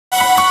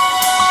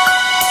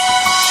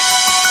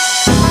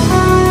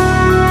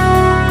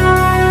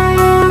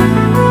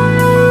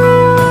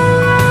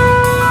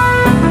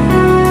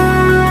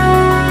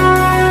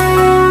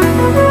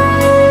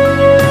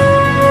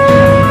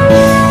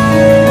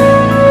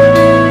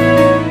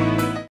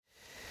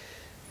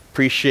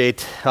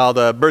Appreciate all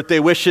the birthday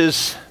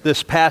wishes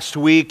this past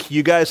week.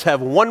 You guys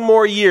have one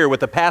more year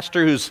with a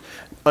pastor who's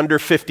under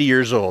 50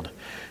 years old.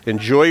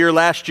 Enjoy your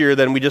last year,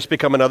 then we just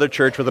become another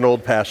church with an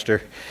old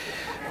pastor.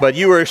 But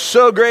you were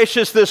so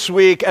gracious this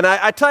week, and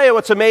I tell you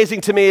what's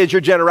amazing to me is your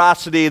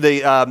generosity.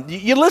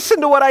 You listen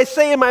to what I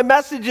say in my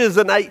messages,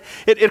 and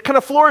it kind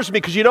of floors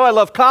me because you know I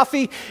love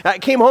coffee. I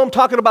came home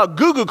talking about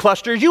goo-goo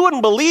clusters. You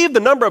wouldn't believe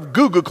the number of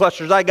goo-goo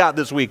clusters I got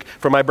this week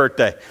for my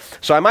birthday.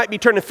 So I might be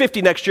turning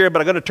 50 next year,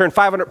 but I'm going to turn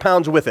 500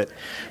 pounds with it.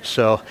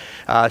 So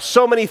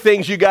many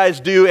things you guys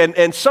do,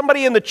 and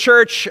somebody in the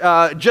church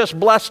just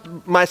blessed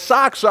my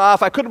socks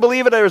off. I couldn't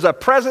believe it. There was a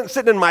present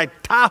sitting in my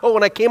Tahoe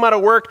when I came out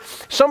of work.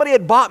 Somebody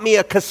had bought me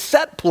a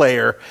cassette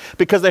player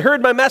because they heard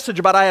my message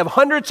about I have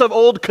hundreds of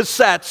old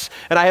cassettes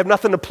and I have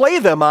nothing to play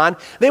them on.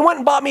 They went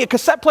and bought me a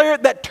cassette player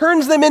that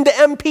turns them into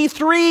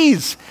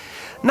MP3s.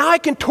 Now I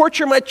can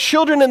torture my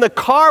children in the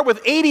car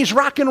with 80s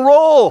rock and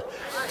roll.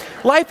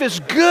 Life is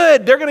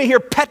good. They're going to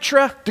hear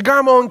Petra,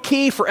 DeGarmo, and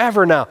Key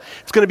forever now.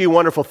 It's going to be a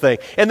wonderful thing.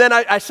 And then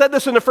I said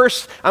this in the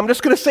first, I'm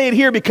just going to say it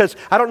here because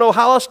I don't know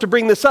how else to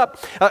bring this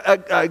up.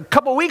 A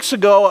couple weeks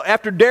ago,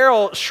 after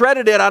Daryl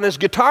shredded it on his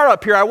guitar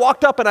up here, I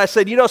walked up and I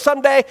said, you know,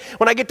 someday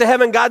when I get to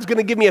heaven, God's going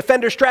to give me a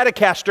Fender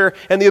Stratocaster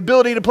and the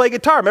ability to play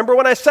guitar. Remember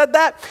when I said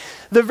that?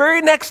 The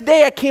very next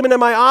day, I came into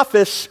my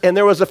office and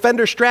there was a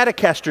Fender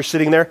Stratocaster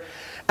sitting there.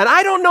 And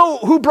I don't know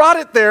who brought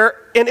it there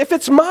and if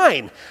it's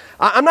mine.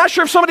 I'm not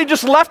sure if somebody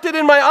just left it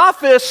in my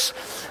office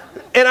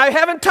and I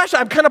haven't touched it.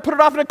 I've kind of put it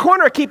off in a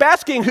corner. I keep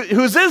asking,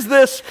 whose is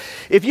this?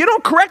 If you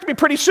don't correct me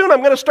pretty soon, I'm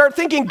going to start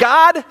thinking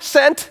God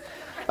sent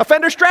a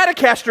Fender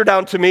Stratocaster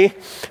down to me.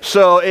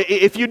 So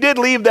if you did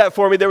leave that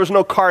for me, there was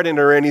no card in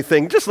it or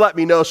anything. Just let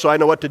me know so I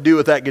know what to do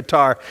with that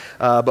guitar.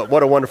 But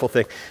what a wonderful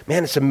thing.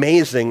 Man, it's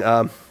amazing.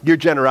 Your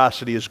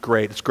generosity is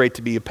great. It's great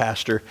to be a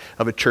pastor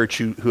of a church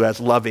who has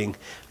loving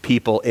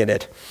people in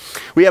it.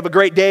 We have a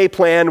great day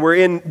planned. We're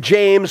in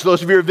James.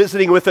 Those of you who are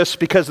visiting with us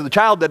because of the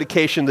child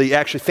dedication, the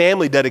actually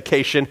family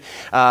dedication,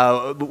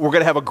 we're going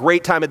to have a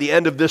great time at the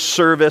end of this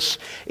service.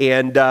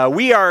 And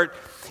we are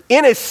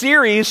in a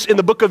series in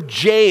the book of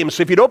James.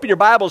 So if you'd open your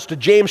Bibles to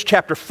James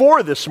chapter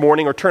 4 this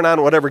morning, or turn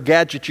on whatever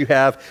gadget you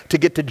have to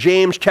get to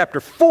James chapter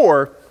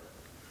 4,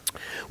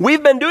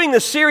 we've been doing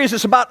this series.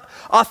 It's about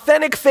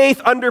authentic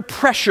faith under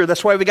pressure.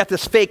 That's why we got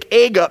this fake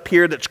egg up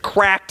here that's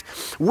cracked.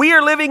 We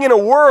are living in a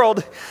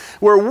world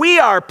where we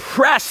are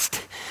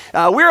pressed.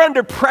 We're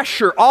under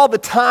pressure all the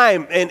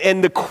time.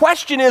 And the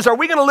question is, are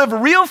we going to live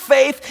real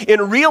faith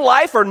in real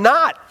life or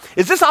not?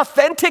 Is this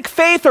authentic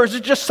faith or is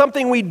it just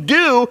something we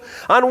do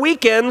on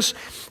weekends?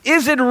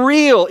 Is it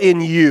real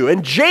in you?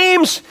 And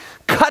James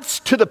cuts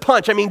to the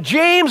punch.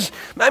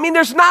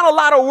 There's not a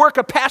lot of work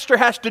a pastor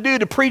has to do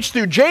to preach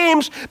through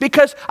James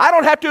because I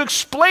don't have to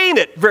explain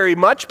it very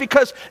much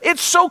because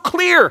it's so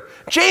clear.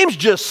 James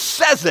just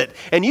says it,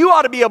 and you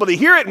ought to be able to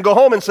hear it and go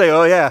home and say,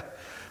 oh yeah,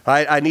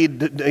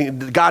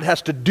 God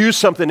has to do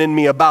something in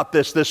me about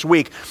this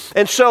week.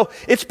 And so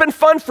it's been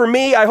fun for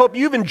me. I hope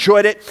you've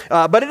enjoyed it,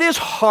 but it is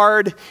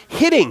hard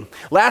hitting.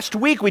 Last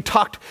week we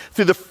talked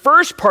through the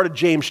first part of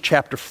James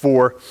chapter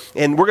 4,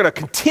 and we're going to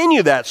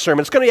continue that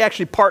sermon. It's going to be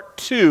actually part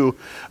 2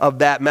 of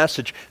that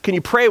message. Can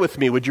you pray with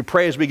me? Would you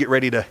pray as we get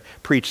ready to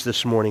preach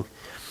this morning?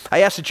 I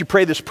ask that you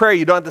pray this prayer.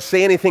 You don't have to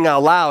say anything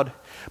out loud,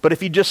 but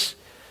if you just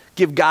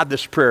give God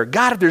this prayer,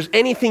 God, if there's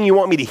anything you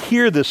want me to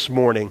hear this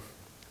morning,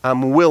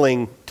 I'm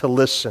willing to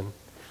listen.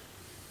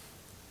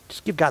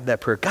 Just give God that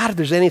prayer. God, if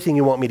there's anything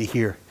you want me to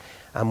hear,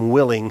 I'm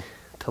willing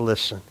to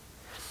listen.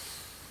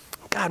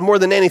 God, more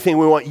than anything,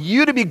 we want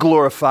you to be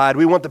glorified.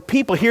 We want the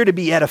people here to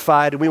be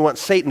edified, and we want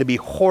Satan to be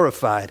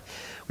horrified.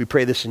 We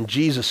pray this in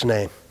Jesus'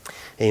 name.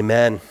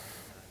 Amen.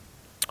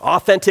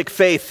 Authentic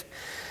faith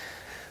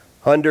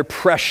under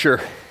pressure.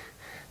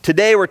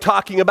 Today we're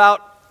talking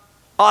about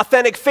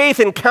authentic faith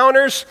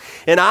encounters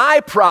an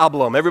eye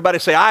problem. Everybody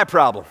say eye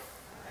problem.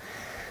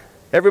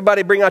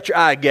 Everybody bring out your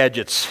eye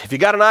gadgets. If you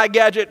got an eye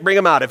gadget, bring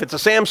them out. If it's a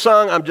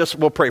Samsung,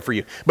 we'll pray for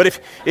you. But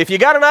if you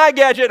got an eye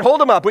gadget, hold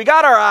them up. We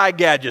got our eye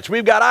gadgets.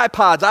 We've got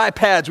iPods,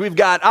 iPads, we've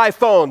got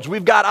iPhones,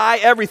 we've got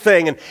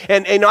everything. And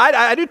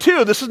I do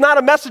too. This is not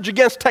a message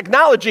against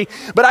technology,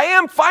 but I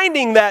am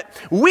finding that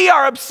we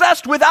are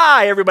obsessed with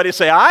eye. Everybody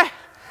say eye.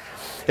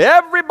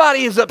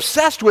 Everybody is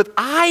obsessed with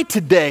I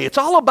today. It's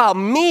all about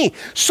me.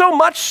 So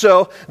much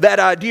so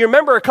that, do you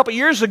remember a couple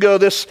years ago,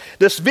 this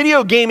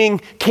video gaming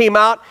came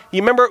out?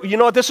 You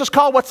know what this is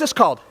called? What's this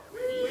called?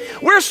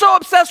 We're so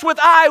obsessed with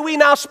I, we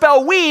now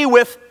spell we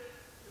with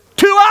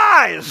 2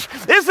 eyes.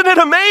 Isn't it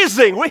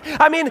amazing?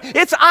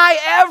 It's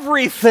I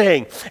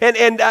everything.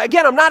 And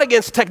again, I'm not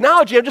against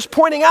technology. I'm just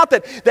pointing out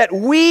that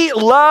we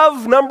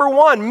love, number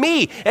one,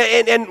 me.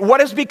 And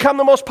what has become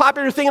the most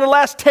popular thing in the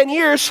last 10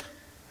 years?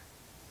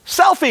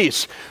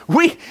 Selfies.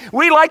 We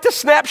like to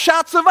snap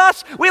shots of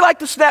us. We like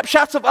to snap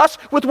shots of us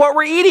with what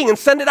we're eating and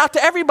send it out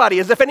to everybody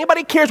as if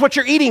anybody cares what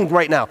you're eating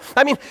right now.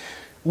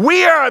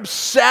 We are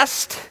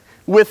obsessed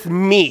with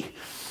me.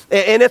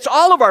 And it's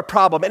all of our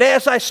problem. And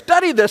as I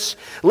studied this,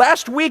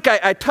 last week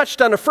I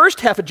touched on the first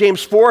half of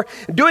James 4.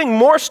 Doing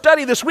more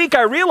study this week,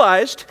 I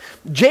realized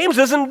James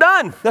isn't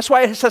done. That's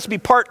why it has to be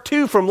part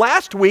 2 from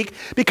last week,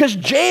 because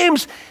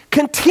James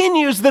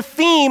continues the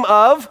theme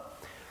of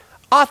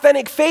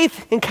authentic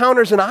faith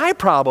encounters an I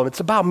problem. It's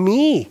about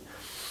me.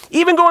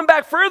 Even going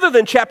back further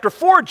than chapter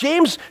 4,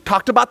 James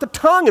talked about the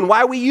tongue and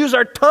why we use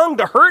our tongue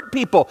to hurt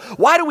people.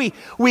 Why do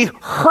we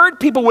hurt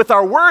people with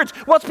our words?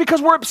 Well, it's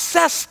because we're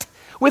obsessed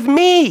with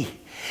me.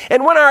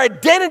 And when our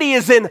identity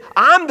is in,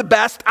 I'm the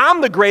best,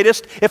 I'm the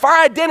greatest, if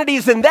our identity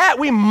is in that,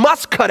 we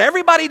must cut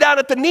everybody down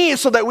at the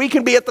knees so that we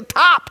can be at the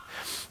top.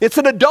 It's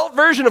an adult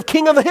version of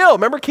King of the Hill.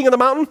 Remember King of the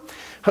Mountain?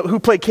 Who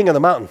played King of the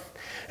Mountain?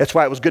 That's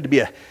why it was good to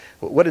be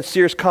what did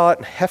Sears call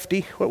it?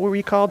 Hefty? What were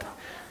we called?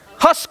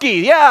 Husky.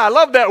 Yeah, I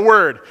love that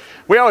word.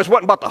 We always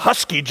want about the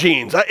husky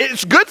genes.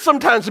 It's good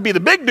sometimes to be the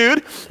big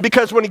dude,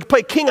 because when you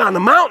play King on the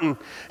Mountain,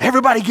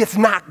 everybody gets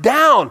knocked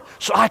down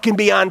so I can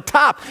be on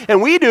top.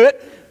 And we do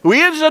it.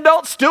 We as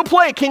adults still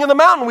play King of the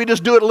Mountain. We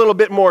just do it a little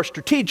bit more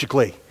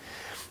strategically.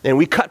 And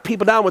we cut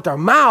people down with our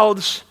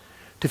mouths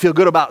to feel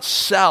good about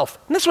self.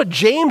 And that's what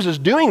James is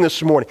doing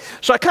this morning.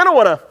 So I kind of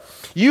want to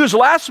use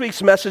last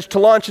week's message to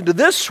launch into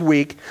this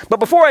week. But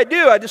before I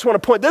do, I just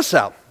want to point this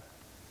out.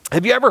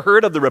 Have you ever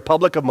heard of the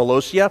Republic of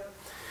Molossia?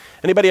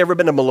 Anybody ever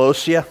been to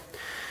Molossia?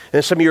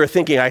 And some of you are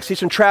thinking, I see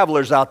some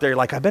travelers out there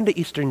like, I've been to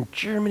Eastern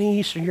Germany,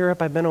 Eastern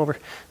Europe, I've been over,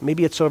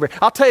 maybe it's over.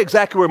 I'll tell you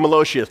exactly where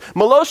Molossia is.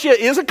 Molossia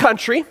is a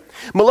country.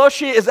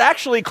 Molossia is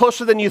actually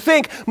closer than you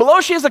think.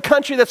 Molossia is a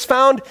country that's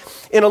found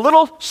in a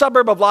little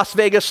suburb of Las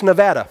Vegas,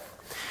 Nevada.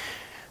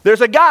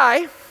 There's a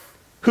guy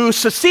who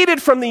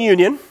seceded from the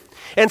Union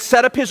and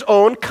set up his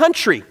own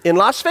country in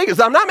Las Vegas.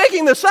 I'm not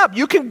making this up.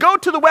 You can go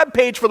to the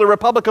webpage for the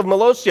Republic of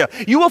Molossia.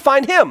 You will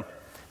find him.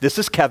 This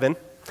is Kevin.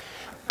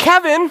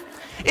 Kevin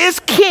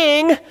is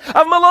king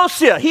of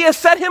Molossia. He has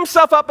set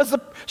himself up as the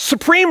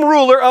supreme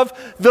ruler of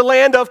the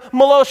land of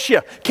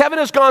Molossia. Kevin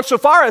has gone so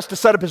far as to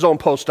set up his own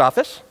post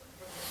office.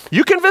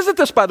 You can visit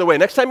this, by the way.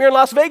 Next time you're in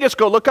Las Vegas,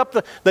 go look up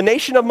the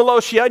nation of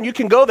Molossia, and you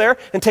can go there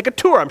and take a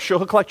tour. I'm sure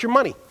he'll collect your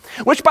money.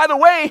 Which, by the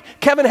way,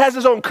 Kevin has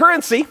his own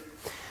currency.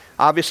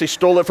 Obviously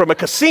stole it from a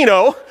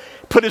casino,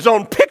 put his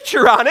own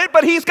picture on it,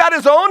 but he's got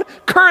his own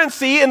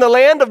currency in the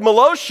land of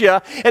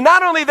Molossia. And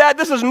not only that,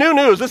 this is new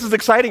news. This is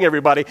exciting,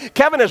 everybody.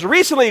 Kevin has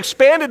recently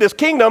expanded his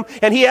kingdom,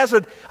 and he has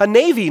a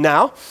navy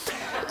now.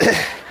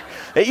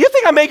 You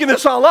think I'm making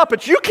this all up,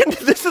 but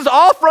this is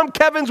all from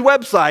Kevin's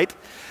website,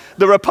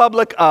 the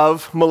Republic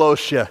of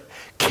Molossia,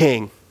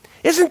 king.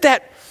 Isn't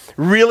that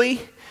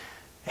really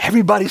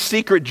everybody's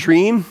secret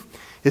dream?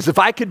 Is if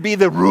I could be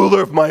the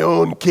ruler of my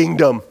own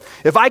kingdom,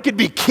 if I could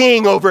be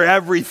king over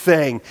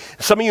everything.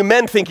 Some of you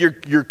men think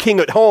you're king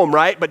at home,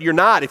 right? But you're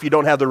not if you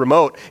don't have the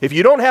remote. If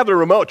you don't have the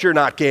remote, you're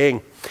not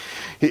king.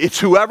 It's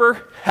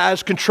whoever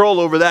has control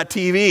over that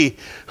TV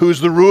who's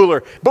the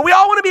ruler. But we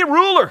all want to be a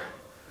ruler.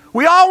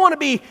 We all want to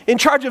be in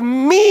charge of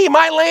me,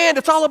 my land.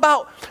 It's all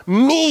about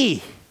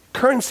me.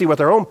 Currency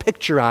with our own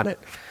picture on it.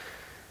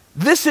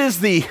 This is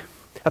the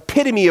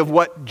epitome of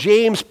what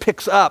James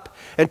picks up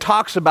and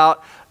talks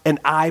about an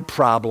I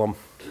problem.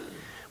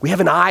 We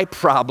have an I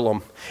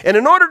problem. And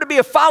in order to be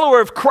a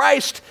follower of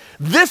Christ,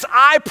 this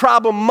I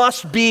problem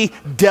must be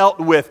dealt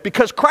with,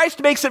 because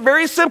Christ makes it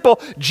very simple.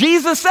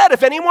 Jesus said,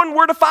 if anyone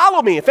were to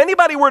follow me, if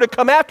anybody were to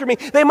come after me,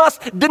 they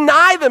must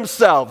deny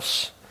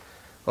themselves.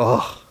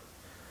 Oh,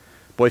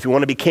 boy, if you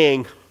want to be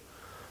king,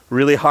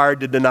 really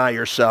hard to deny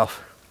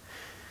yourself.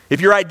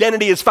 If your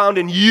identity is found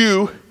in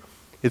you,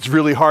 it's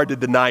really hard to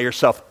deny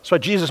yourself. That's why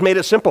Jesus made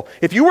it simple.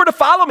 If you were to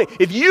follow me,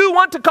 if you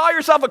want to call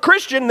yourself a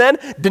Christian, then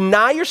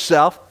deny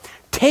yourself,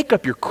 take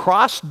up your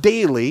cross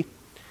daily,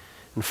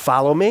 and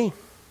follow me.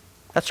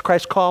 That's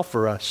Christ's call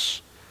for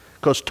us.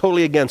 It goes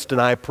totally against an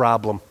I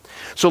problem.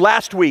 So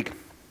last week,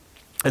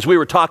 as we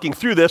were talking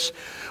through this,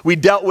 we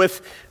dealt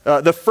with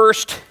the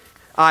first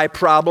I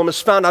problem. It's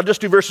found, I'll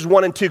just do verses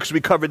 1 and 2 because we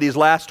covered these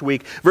last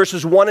week.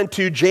 Verses 1 and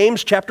 2,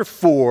 James chapter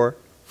 4.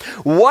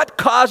 What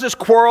causes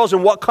quarrels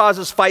and what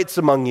causes fights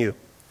among you?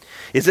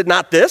 Is it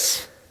not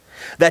this,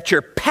 that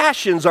your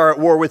passions are at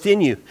war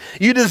within you?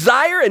 You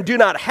desire and do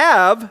not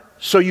have,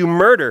 so you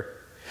murder.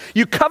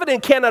 You covet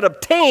and cannot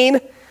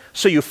obtain,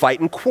 so you fight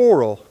and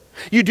quarrel.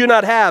 You do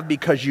not have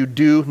because you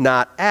do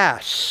not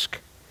ask.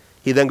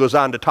 He then goes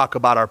on to talk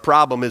about our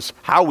problem is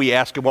how we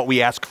ask and what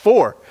we ask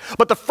for.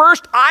 But the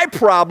first I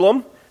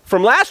problem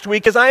from last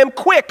week is I am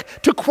quick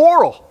to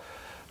quarrel.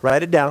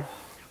 Write it down.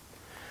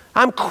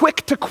 I'm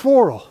quick to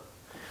quarrel.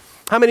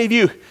 How many of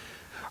you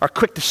are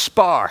quick to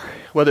spar,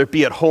 whether it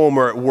be at home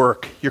or at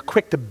work? You're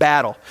quick to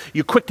battle.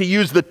 You're quick to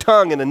use the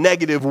tongue in a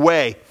negative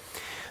way.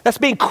 That's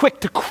being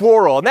quick to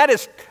quarrel, and that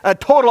is a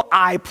total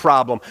I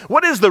problem.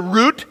 What is the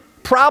root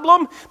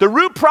problem? The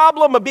root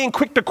problem of being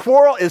quick to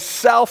quarrel is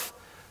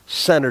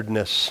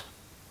self-centeredness.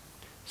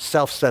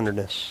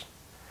 Self-centeredness.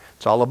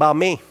 It's all about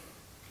me.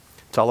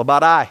 It's all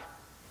about I.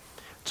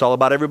 It's all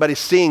about everybody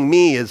seeing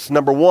me as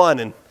number one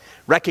and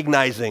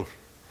recognizing.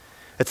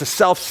 It's a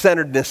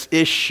self-centeredness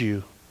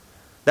issue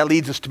that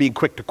leads us to being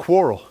quick to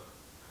quarrel.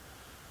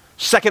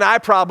 Second eye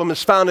problem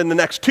is found in the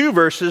next two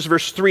verses,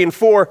 verse 3 and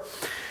 4.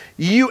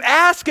 You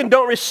ask and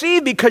don't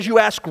receive because you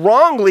ask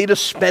wrongly to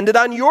spend it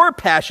on your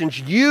passions,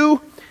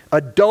 you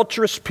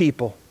adulterous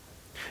people.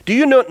 Do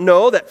you not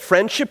know that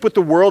friendship with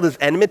the world is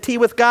enmity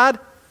with God?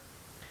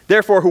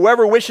 Therefore,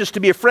 whoever wishes to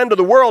be a friend of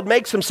the world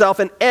makes himself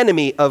an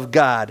enemy of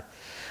God.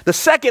 The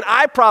second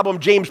eye problem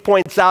James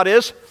points out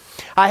is,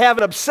 I have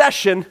an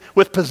obsession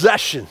with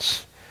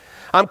possessions.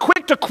 I'm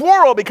quick to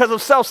quarrel because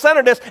of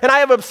self-centeredness, and I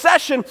have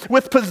obsession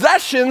with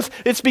possessions.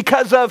 It's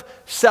because of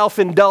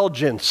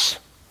self-indulgence.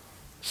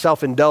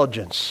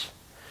 Self-indulgence.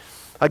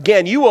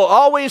 Again, you will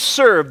always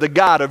serve the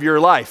God of your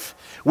life.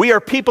 We are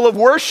people of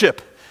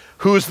worship.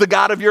 Who's the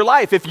God of your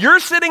life? If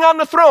you're sitting on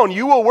the throne,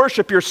 you will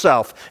worship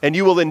yourself, and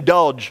you will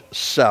indulge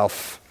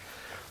self.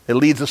 It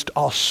leads us to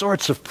all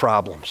sorts of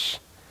problems.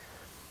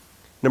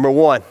 Number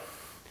one,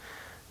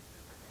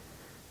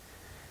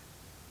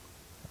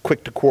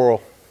 quick to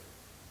quarrel.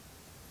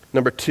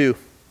 Number two,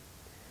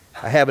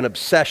 I have an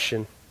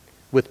obsession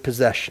with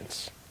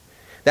possessions.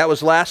 That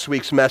was last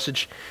week's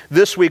message.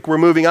 This week we're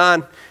moving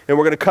on, and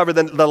we're going to cover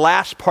the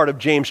last part of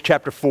James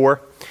chapter 4.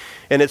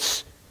 And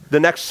the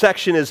next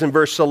section is in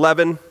verse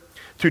 11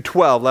 through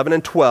 12, 11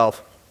 and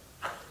 12.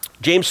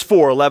 James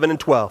 4, 11 and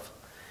 12.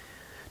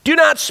 Do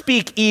not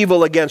speak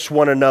evil against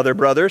one another,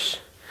 brothers.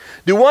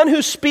 The one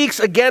who speaks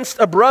against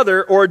a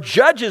brother or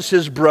judges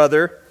his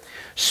brother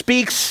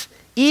speaks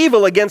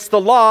evil against the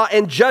law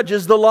and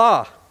judges the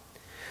law.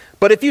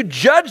 But if you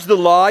judge the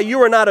law,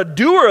 you are not a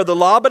doer of the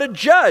law, but a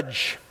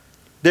judge.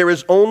 There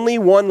is only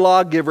one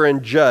lawgiver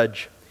and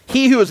judge,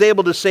 he who is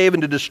able to save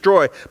and to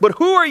destroy. But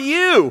who are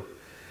you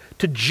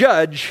to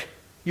judge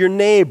your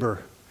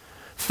neighbor?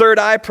 Third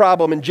eye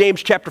problem in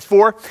James chapter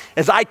 4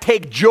 is I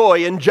take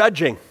joy in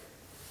judging.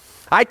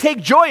 I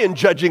take joy in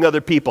judging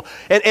other people.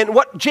 And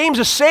what James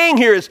is saying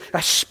here is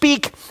I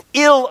speak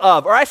ill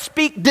of, or I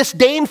speak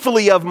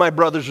disdainfully of my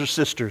brothers or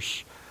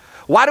sisters.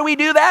 Why do we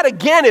do that?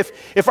 Again,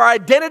 if our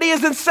identity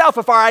is in self,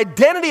 if our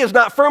identity is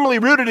not firmly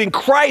rooted in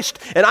Christ,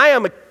 and I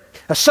am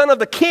a son of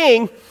the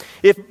King,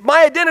 if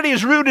my identity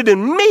is rooted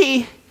in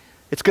me,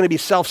 it's going to be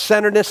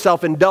self-centeredness,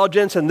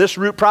 self-indulgence, and this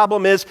root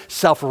problem is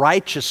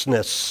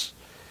self-righteousness.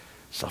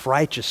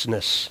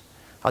 Self-righteousness.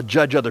 I'll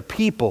judge other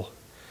people.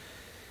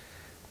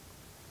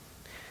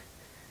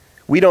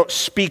 We don't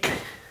speak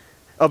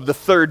of the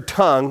third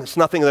tongue. It's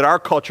nothing that our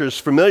culture is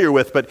familiar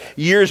with, but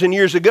years and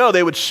years ago,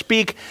 they would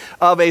speak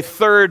of a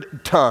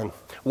third tongue.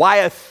 Why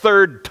a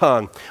third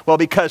tongue? Well,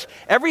 because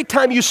every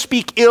time you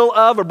speak ill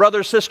of a brother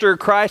or sister of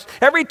Christ,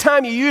 every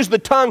time you use the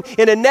tongue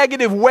in a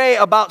negative way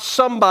about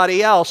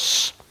somebody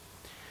else,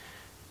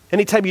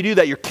 anytime you do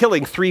that, you're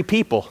killing three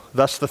people,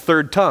 thus the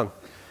third tongue.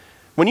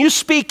 When you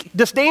speak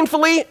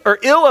disdainfully or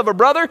ill of a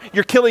brother,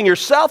 you're killing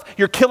yourself,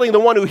 you're killing the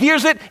one who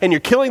hears it, and you're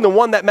killing the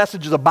one that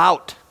message is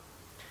about.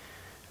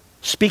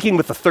 Speaking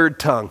with the third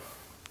tongue.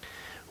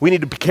 We need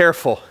to be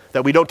careful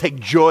that we don't take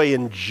joy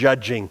in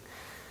judging.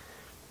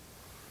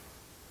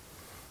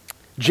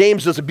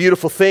 James does a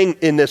beautiful thing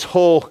in this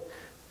whole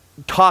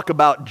talk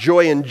about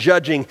joy in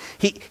judging.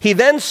 He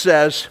then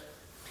says,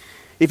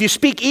 if you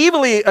speak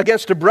evilly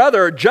against a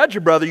brother or judge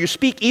a brother, you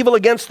speak evil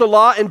against the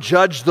law and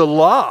judge the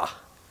law.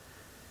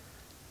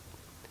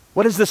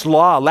 What is this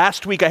law?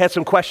 Last week I had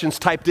some questions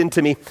typed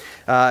into me.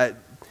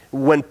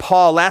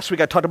 Last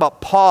week I talked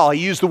about Paul. He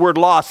used the word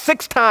law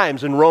 6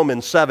 times in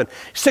Romans 7.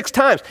 6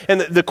 times.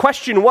 And the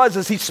question was,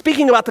 is he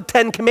speaking about the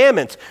 10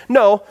 commandments?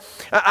 No.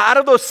 Out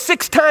of those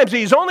 6 times,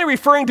 he's only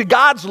referring to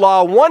God's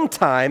law 1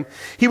 time.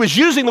 He was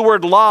using the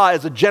word law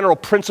as a general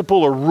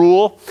principle or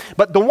rule.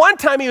 But the 1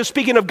 time he was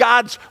speaking of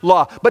God's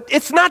law. But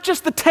it's not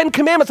just the 10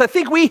 commandments. I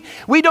think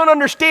we don't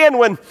understand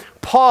when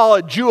Paul,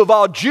 a Jew of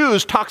all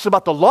Jews, talks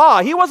about the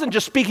law. He wasn't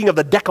just speaking of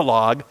the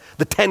Decalogue,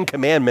 the 10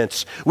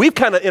 commandments. We've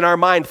kind of in our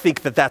mind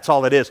think that that's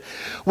all it is.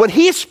 When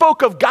he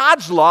spoke of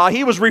God's law,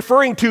 he was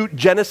referring to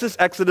Genesis,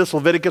 Exodus,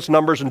 Leviticus,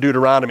 Numbers, and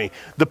Deuteronomy,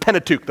 the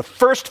Pentateuch, the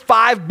first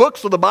 5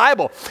 books of the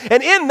Bible.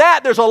 And in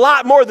that, there's a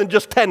lot more than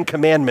just 10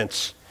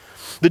 commandments.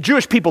 The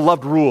Jewish people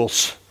loved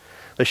rules.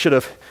 They should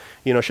have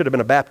been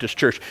a Baptist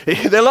church.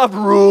 They loved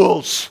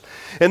rules.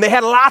 And they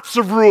had lots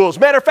of rules.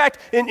 Matter of fact,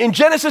 in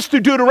Genesis through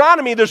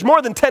Deuteronomy, there's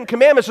more than 10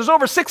 commandments. There's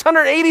over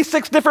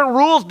 686 different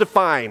rules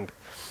defined.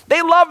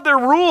 They love their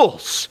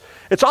rules.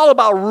 It's all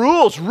about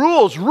rules,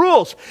 rules,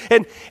 rules.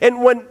 And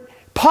when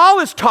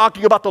Paul is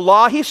talking about the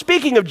law, he's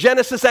speaking of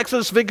Genesis,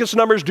 Exodus, Leviticus,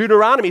 Numbers,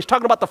 Deuteronomy. He's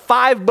talking about the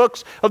 5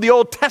 books of the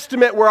Old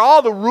Testament where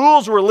all the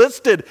rules were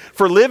listed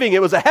for living.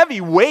 It was a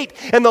heavy weight.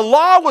 And the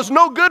law was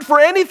no good for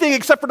anything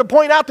except for to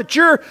point out that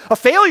you're a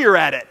failure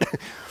at it.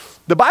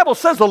 The Bible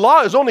says the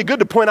law is only good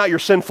to point out your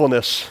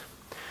sinfulness.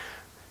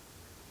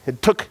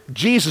 It took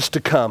Jesus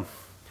to come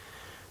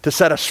to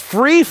set us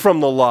free from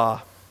the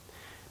law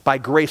by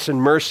grace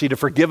and mercy to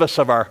forgive us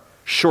of our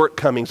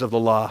shortcomings of the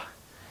law.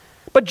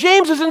 But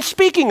James isn't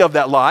speaking of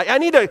that law. I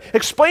need to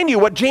explain to you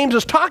what James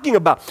is talking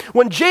about.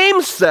 When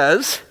James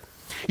says,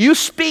 you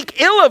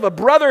speak ill of a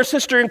brother or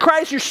sister in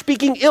Christ, you're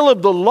speaking ill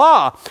of the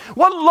law.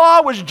 What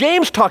law was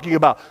James talking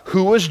about?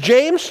 Who was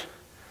James?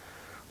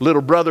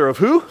 Little brother of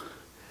who?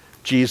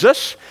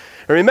 Jesus.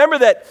 And remember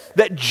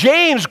that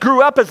James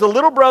grew up as the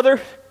little brother,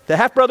 the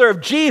half-brother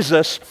of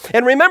Jesus.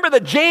 And remember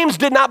that James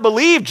did not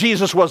believe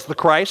Jesus was the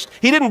Christ.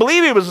 He didn't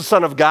believe he was the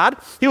Son of God.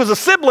 He was a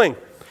sibling.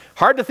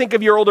 Hard to think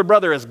of your older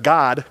brother as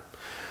God.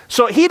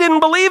 So he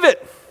didn't believe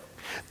it.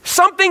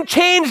 Something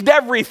changed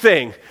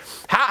everything.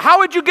 How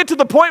would you get to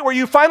the point where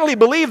you finally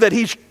believe that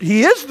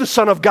he is the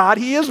Son of God?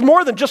 He is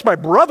more than just my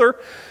brother.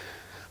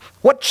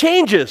 What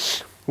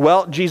changes?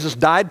 Well, Jesus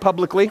died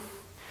publicly.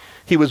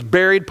 He was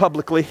buried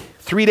publicly.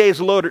 3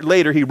 days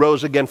later, he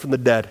rose again from the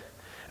dead.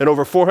 And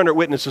over 400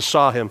 witnesses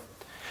saw him.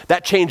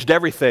 That changed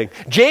everything.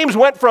 James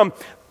went from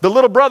the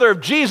little brother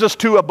of Jesus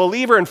to a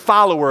believer and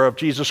follower of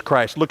Jesus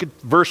Christ. Look at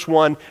verse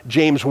 1,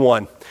 James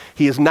 1.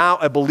 He is now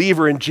a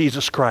believer in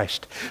Jesus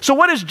Christ. So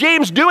what is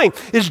James doing?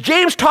 Is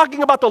James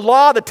talking about the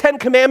law, the 10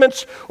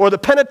 Commandments, or the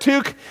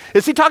Pentateuch?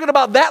 Is he talking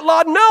about that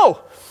law?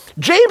 No.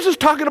 James is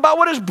talking about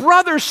what his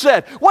brother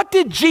said. What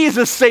did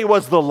Jesus say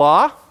was the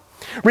law?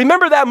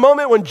 Remember that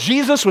moment when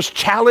Jesus was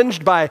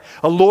challenged by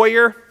a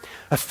lawyer,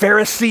 a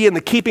Pharisee in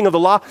the keeping of the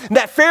law? And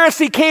that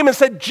Pharisee came and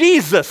said,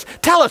 Jesus,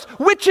 tell us,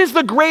 which is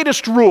the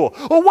greatest rule?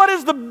 Or what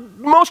is the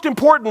most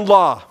important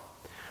law?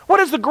 What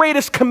is the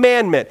greatest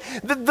commandment?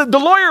 The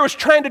lawyer was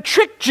trying to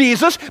trick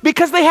Jesus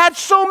because they had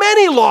so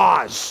many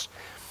laws.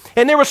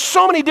 And there were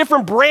so many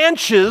different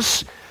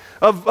branches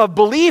of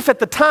belief at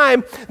the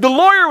time. The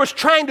lawyer was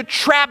trying to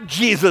trap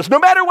Jesus. No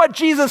matter what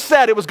Jesus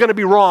said, it was going to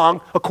be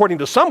wrong, according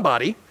to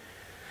somebody.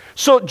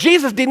 So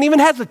Jesus didn't even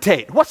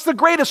hesitate. What's the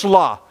greatest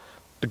law?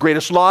 The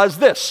greatest law is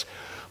this: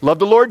 love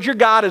the Lord your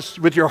God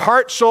with your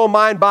heart, soul,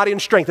 mind, body,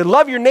 and strength. And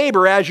love your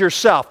neighbor as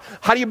yourself.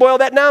 How do you boil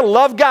that down?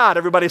 Love God.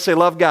 Everybody say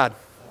love God.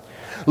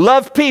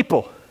 Love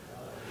people.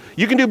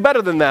 You can do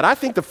better than that. I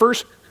think the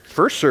first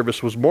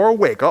service was more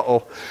awake.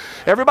 Uh-oh.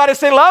 Everybody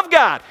say love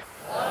God.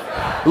 Love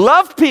God.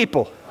 Love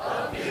people.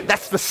 Love people.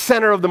 That's the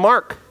center of the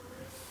mark.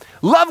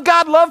 Love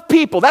God, love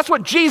people. That's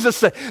what Jesus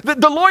said.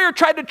 The lawyer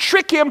tried to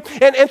trick him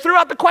and threw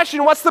out the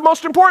question, what's the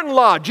most important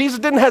law? Jesus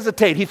didn't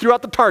hesitate. He threw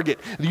out the target.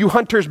 You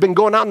hunters been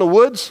going out in the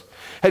woods?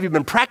 Have you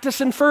been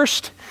practicing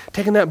first?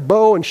 Taking that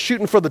bow and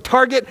shooting for the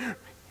target?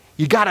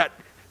 You got to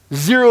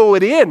zero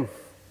it in.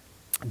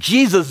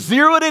 Jesus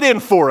zeroed it in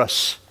for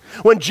us.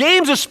 When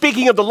James is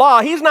speaking of the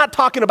law, he's not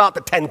talking about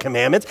the 10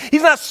 Commandments.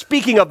 He's not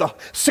speaking of the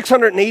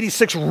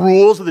 686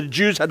 rules that the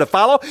Jews had to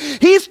follow.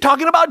 He's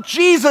talking about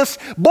Jesus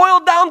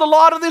boiled down the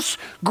law to this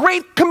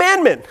great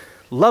commandment.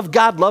 Love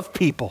God, love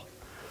people.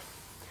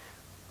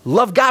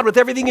 Love God with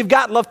everything you've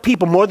got. Love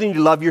people more than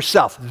you love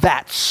yourself.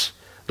 That's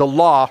the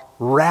law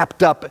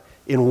wrapped up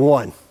in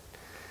one.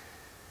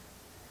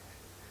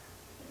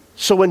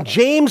 So when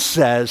James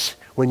says,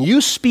 when you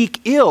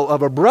speak ill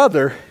of a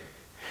brother,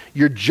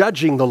 you're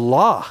judging the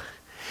law.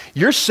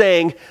 You're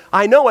saying,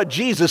 I know what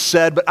Jesus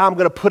said, but I'm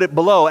going to put it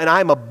below, and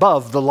I'm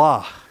above the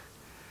law.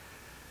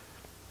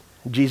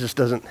 Jesus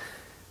doesn't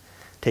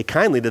take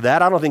kindly to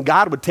that. I don't think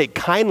God would take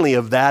kindly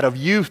of that, of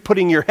you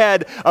putting your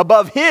head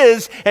above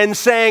his and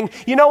saying,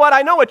 you know what,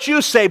 I know what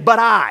you say, but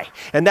I.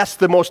 And that's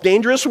the most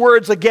dangerous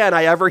words, again,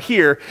 I ever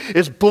hear,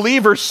 is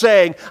believers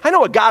saying, I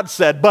know what God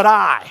said, but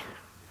I.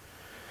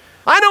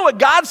 I know what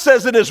God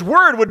says in his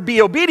word would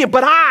be obedient,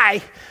 but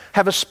I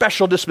have a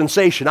special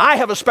dispensation. I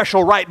have a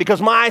special right because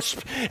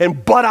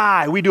but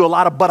I, we do a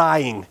lot of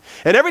but-I-ing.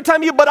 And every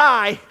time you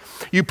but-I,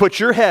 you put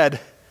your head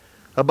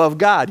above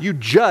God. You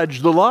judge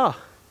the law.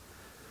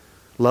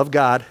 Love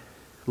God,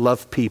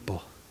 love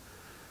people.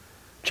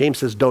 James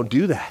says, don't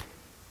do that.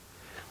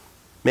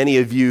 Many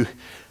of you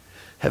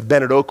have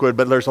been at Oakwood,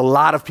 but there's a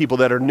lot of people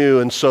that are new.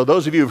 And so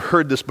those of you who've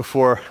heard this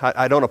before,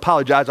 I don't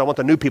apologize. I want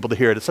the new people to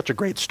hear it. It's such a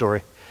great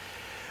story.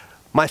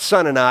 My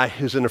son and I,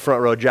 who's in the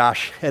front row,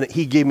 Josh, and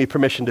he gave me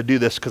permission to do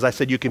this because I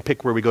said you can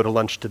pick where we go to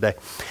lunch today.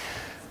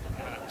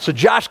 So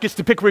Josh gets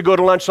to pick where we go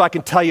to lunch so I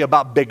can tell you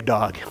about Big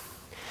Dog.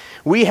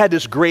 We had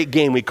this great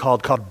game we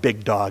called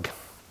Big Dog.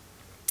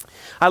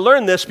 I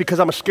learned this because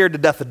I'm scared to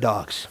death of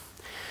dogs.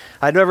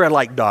 I never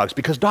liked dogs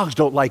because dogs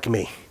don't like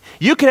me.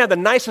 You can have the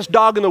nicest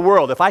dog in the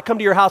world. If I come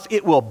to your house,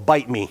 it will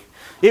bite me.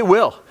 It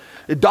will.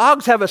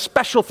 Dogs have a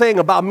special thing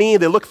about me.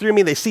 They look through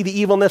me, they see the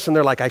evilness, and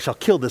they're like, I shall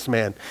kill this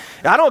man.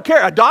 I don't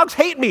care. Dogs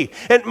hate me.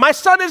 And my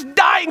son is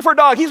dying for a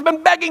dog. He's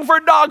been begging for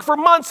a dog for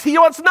months. He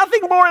wants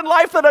nothing more in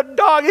life than a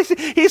dog.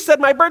 He said,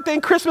 my birthday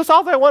and Christmas,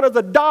 all I want is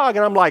a dog.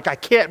 And I'm like, I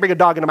can't bring a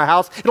dog into my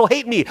house. It'll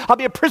hate me. I'll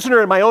be a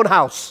prisoner in my own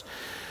house.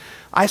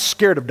 I'm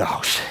scared of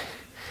dogs.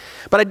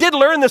 But I did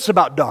learn this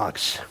about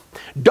dogs.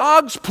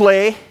 Dogs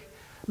play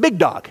big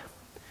dog.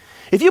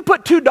 If you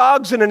put two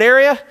dogs in an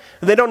area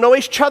and they don't know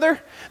each other,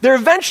 they're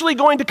eventually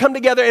going to come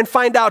together and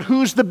find out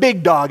who's the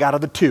big dog out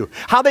of the two.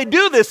 How they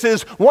do this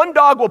is one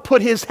dog will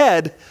put his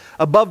head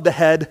above the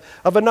head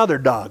of another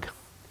dog.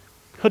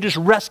 He'll just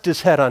rest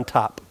his head on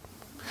top.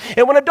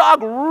 And when a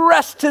dog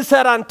rests his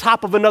head on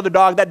top of another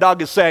dog, that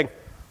dog is saying,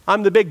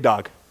 I'm the big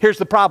dog. Here's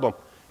the problem.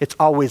 It's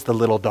always the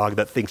little dog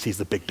that thinks he's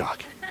the big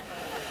dog.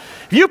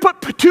 If you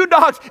put two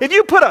dogs, if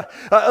you put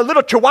a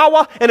little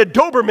Chihuahua and a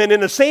Doberman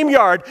in the same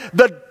yard,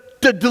 the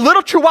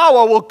little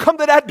Chihuahua will come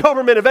to that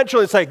Doberman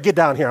eventually and say, get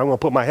down here, I'm going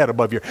to put my head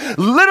above you.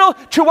 Little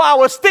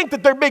Chihuahuas think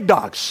that they're big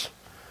dogs.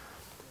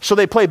 So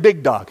they play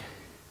big dog.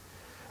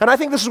 And I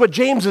think this is what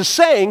James is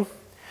saying.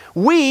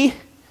 We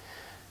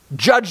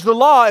judge the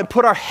law and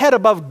put our head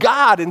above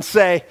God and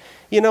say,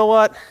 you know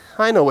what?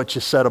 I know what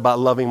you said about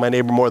loving my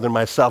neighbor more than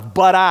myself,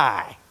 but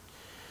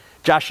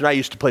Josh and I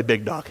used to play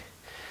big dog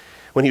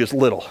when he was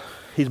little.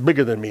 He's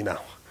bigger than me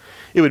now.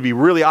 It would be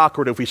really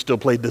awkward if we still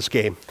played this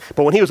game.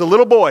 But when he was a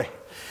little boy,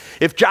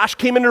 if Josh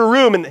came into a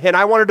room and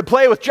I wanted to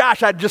play with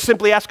Josh, I'd just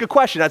simply ask a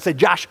question. I'd say,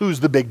 Josh,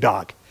 who's the big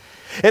dog?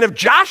 And if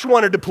Josh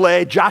wanted to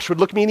play, Josh would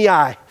look me in the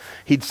eye.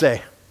 He'd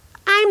say,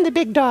 I'm the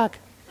big dog.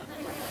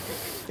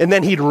 And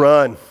then he'd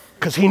run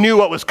because he knew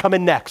what was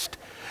coming next.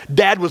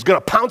 Dad was going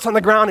to pounce on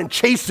the ground and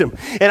chase him,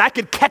 and I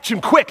could catch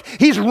him quick.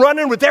 He's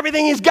running with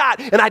everything he's got,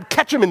 and I'd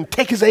catch him and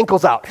take his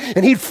ankles out,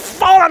 and he'd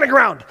fall on the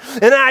ground,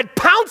 and then I'd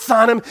pounce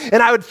on him,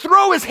 and I would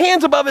throw his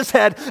hands above his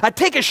head. I'd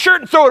take his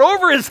shirt and throw it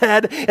over his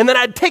head, and then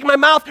I'd take my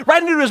mouth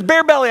right into his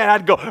bare belly, and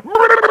I'd go,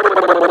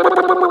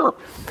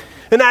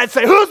 and I'd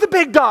say, who's the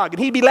big dog? And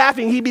he'd be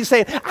laughing. He'd be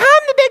saying, I'm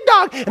the big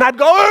dog. And I'd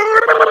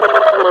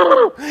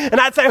go,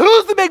 and I'd say,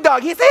 who's the big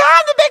dog? He'd say,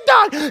 I'm the big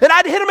dog. And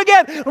I'd hit him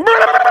again.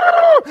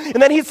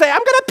 And then he'd say, I'm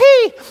going to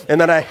pee.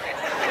 And then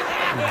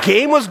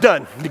game was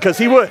done because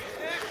he would.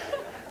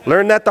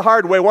 Learned that the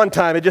hard way one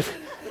time.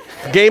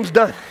 Game's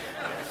done.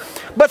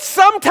 But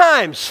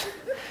sometimes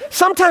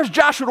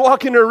Josh would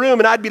walk into a room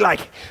and I'd be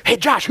like, hey,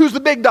 Josh, who's the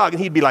big dog?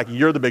 And he'd be like,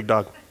 you're the big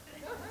dog.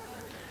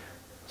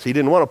 So he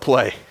didn't want to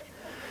play.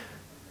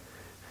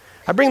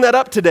 I bring that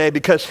up today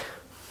because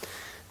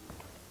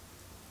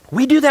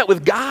we do that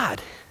with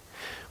God.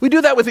 We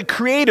do that with the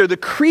Creator. The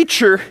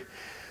creature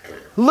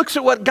looks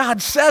at what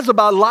God says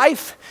about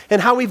life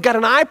and how we've got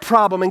an eye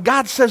problem. And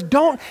God says,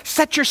 don't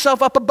set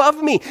yourself up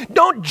above me.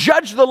 Don't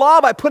judge the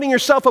law by putting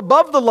yourself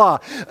above the law.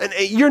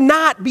 You're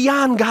not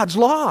beyond God's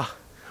law.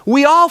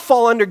 We all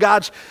fall under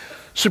God's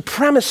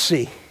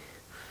supremacy.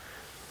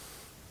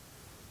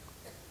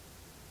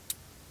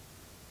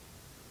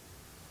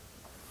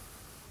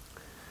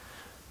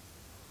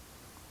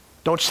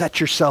 Don't set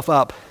yourself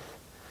up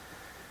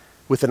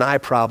with an eye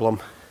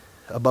problem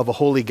above a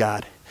holy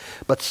God,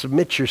 but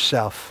submit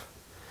yourself.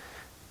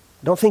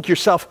 Don't think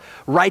yourself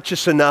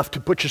righteous enough to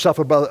put yourself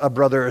above a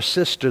brother or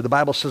sister. The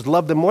Bible says,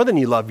 love them more than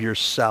you love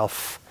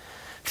yourself.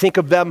 Think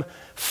of them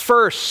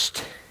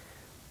first.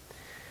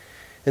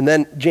 And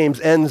then James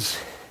ends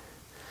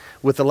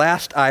with the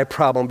last eye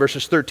problem,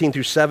 verses 13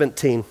 through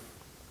 17.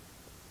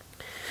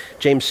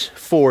 James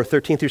 4,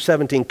 13 through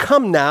 17.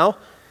 Come now,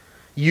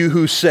 you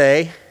who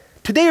say,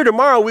 today or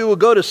tomorrow we will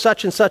go to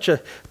such and such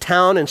a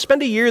town and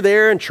spend a year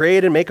there and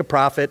trade and make a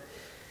profit.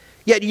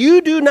 Yet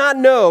you do not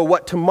know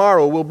what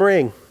tomorrow will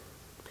bring.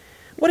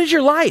 What is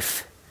your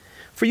life?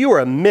 For you are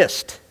a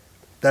mist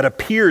that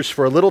appears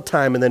for a little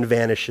time and then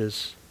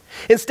vanishes.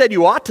 Instead,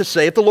 you ought to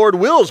say, if the Lord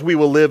wills, we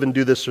will live and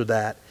do this or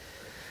that.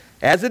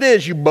 As it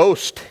is, you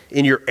boast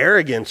in your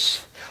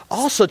arrogance.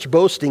 All such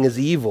boasting is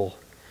evil.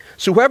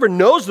 So whoever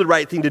knows the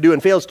right thing to do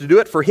and fails to do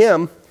it, for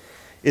him,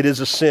 it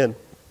is a sin.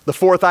 The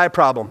fourth eye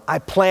problem, I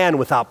plan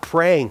without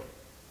praying.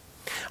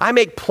 I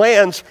make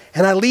plans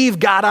and I leave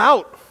God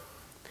out.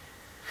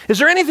 Is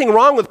there anything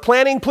wrong with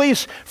planning?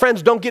 Please,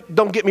 friends, don't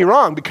get me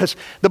wrong, because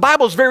the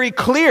Bible is very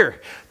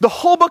clear. The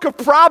whole book of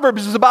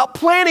Proverbs is about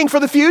planning for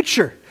the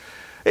future.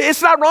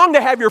 It's not wrong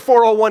to have your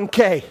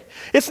 401k.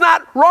 It's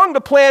not wrong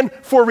to plan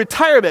for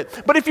retirement.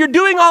 But if you're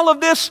doing all of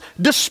this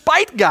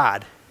despite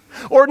God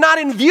or not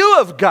in view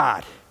of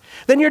God,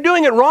 then you're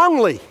doing it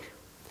wrongly.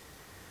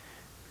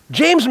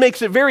 James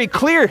makes it very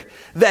clear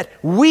that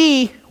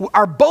we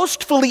are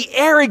boastfully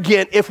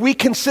arrogant if we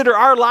consider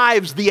our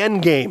lives the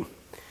end game.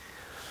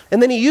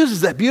 And then he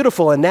uses that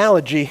beautiful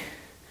analogy.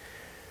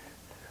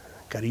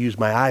 Got to use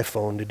my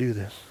iPhone to do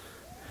this.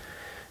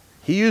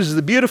 He uses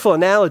the beautiful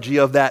analogy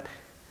of that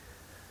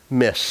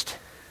mist.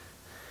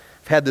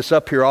 I've had this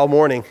up here all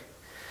morning.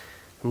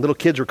 And little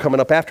kids were coming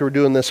up after we're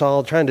doing this,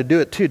 all trying to do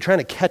it too, trying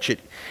to catch it.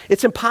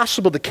 It's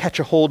impossible to catch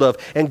a hold of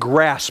and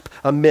grasp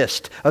a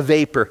mist, a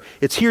vapor.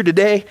 It's here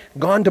today,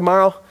 gone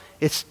tomorrow.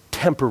 It's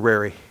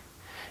temporary.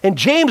 And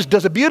James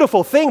does a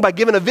beautiful thing by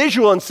giving a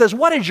visual and says,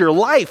 what is your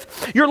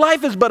life? Your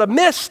life is but a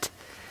mist.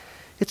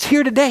 It's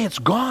here today, it's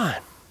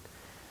gone.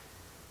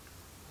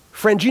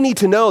 Friends, you need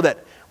to know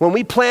that when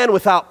we plan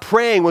without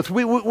praying,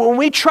 when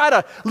we try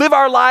to live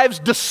our lives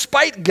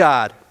despite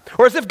God,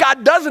 or as if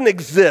God doesn't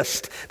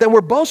exist, then we're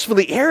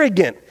boastfully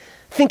arrogant,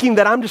 thinking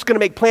that I'm just going to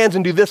make plans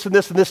and do this and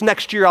this and this.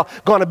 Next year I'll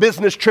go on a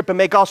business trip and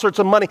make all sorts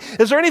of money.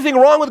 Is there anything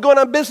wrong with going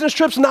on business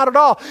trips? Not at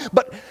all.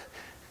 But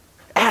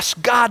ask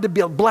God to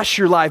bless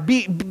your life.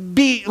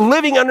 Be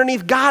living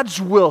underneath God's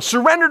will.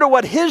 Surrender to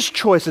what His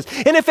choice is.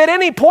 And if at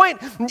any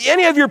point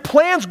any of your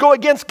plans go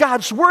against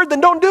God's word,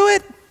 then don't do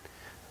it.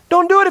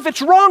 Don't do it. If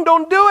it's wrong,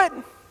 don't do it.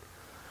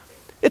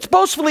 It's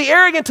boastfully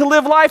arrogant to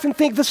live life and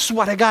think, this is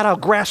what I got, I'll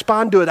grasp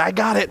onto it, I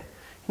got it.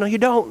 No, you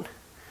don't.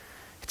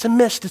 It's a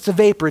mist, it's a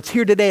vapor, it's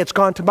here today, it's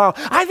gone tomorrow.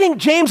 I think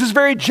James is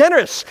very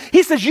generous.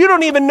 He says, you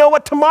don't even know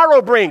what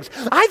tomorrow brings.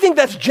 I think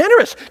that's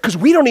generous because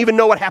we don't even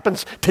know what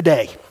happens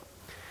today.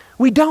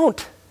 We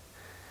don't.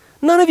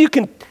 None of you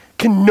can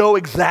can know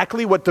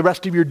exactly what the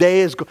rest of your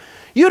day is.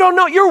 You don't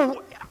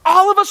know.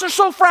 All of us are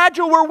so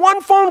fragile. We're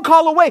one phone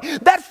call away.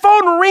 That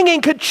phone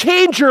ringing could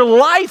change your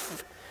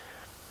life.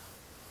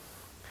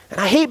 And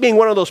I hate being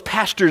one of those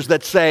pastors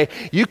that say,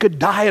 you could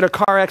die in a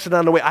car accident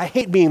on the way. I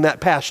hate being that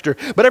pastor.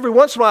 But every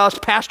once in a while, us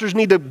pastors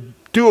need to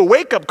do a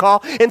wake-up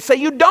call and say,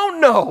 you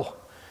don't know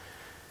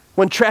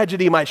when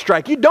tragedy might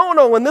strike. You don't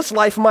know when this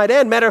life might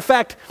end. Matter of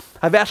fact,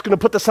 I've asked them to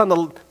put this on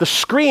the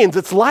screens.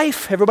 It's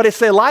life. Everybody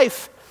say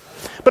life.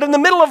 But in the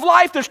middle of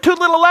life, there's two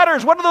little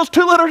letters. What do those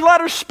two little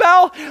letters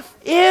spell?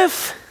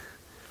 If.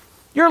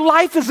 Your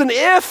life is an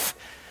if.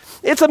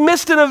 It's a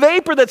mist and a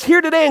vapor that's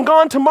here today and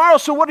gone tomorrow.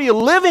 So what are you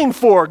living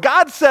for?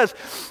 God says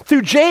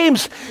through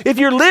James, if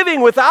you're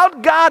living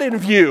without God in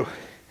view,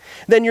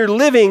 then you're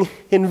living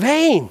in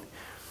vain.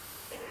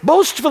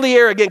 Boastfully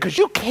arrogant, because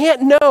you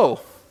can't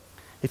know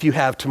if you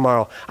have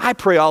tomorrow. I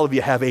pray all of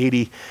you have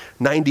 80,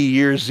 90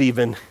 years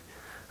even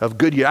of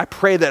good years. I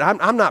pray that,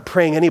 I'm not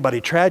praying anybody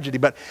tragedy,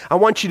 but I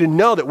want you to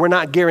know that we're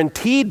not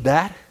guaranteed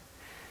that.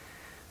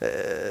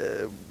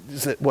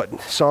 Is it what,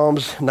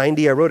 Psalms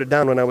 90? I wrote it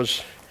down when I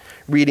was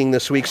reading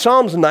this week.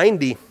 Psalms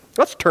 90.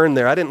 Let's turn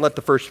there. I didn't let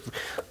the first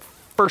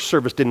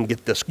service didn't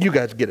get this. You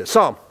guys get it.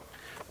 Psalm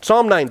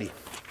 90.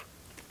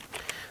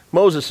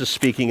 Moses is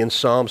speaking in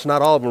Psalms.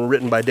 Not all of them were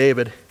written by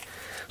David.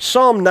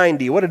 Psalm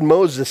 90. What did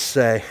Moses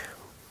say?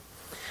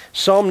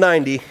 Psalm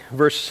 90,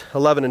 verse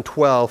 11 and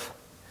 12.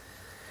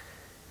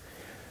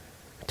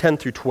 10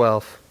 through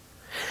 12.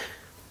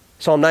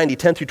 Psalm 90,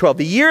 10 through 12.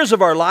 The years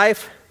of our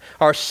life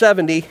are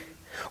 70,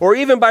 or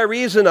even by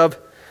reason of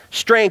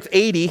strength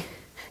 80,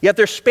 yet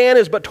their span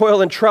is but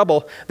toil and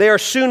trouble. They are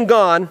soon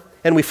gone,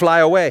 and we fly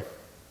away.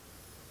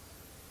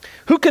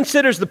 Who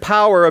considers the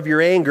power of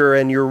your anger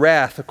and your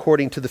wrath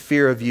according to the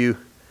fear of you?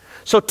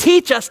 So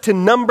teach us to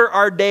number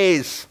our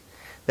days,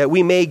 that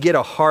we may get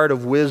a heart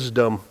of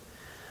wisdom.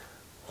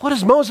 What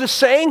is Moses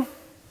saying?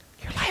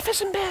 Your life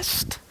is a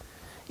mist.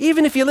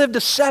 Even if you live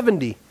to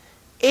 70,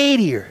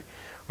 80,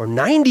 or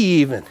 90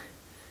 even,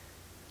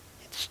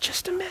 it's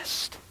just a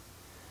mist.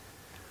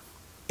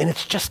 And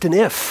it's just an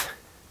if.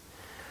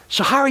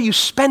 So how are you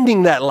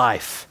spending that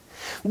life?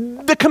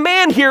 The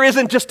command here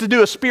isn't just to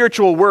do a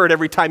spiritual word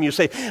every time you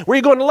say, where are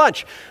you going to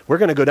lunch? We're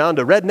going to go down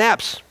to Red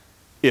Knapp's,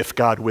 if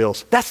God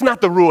wills. That's not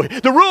the rule.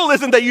 The rule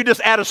isn't that you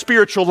just add a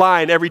spiritual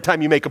line every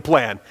time you make a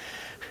plan.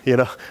 You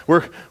know,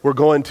 we're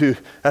going to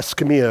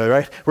Escamilla,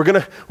 right? We're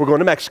going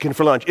to Mexican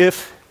for lunch,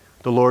 if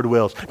the Lord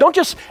wills. Don't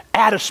just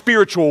add a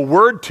spiritual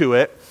word to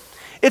it.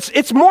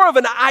 It's more of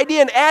an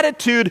idea and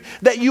attitude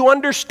that you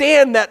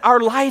understand that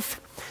our life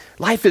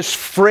is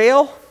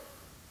frail.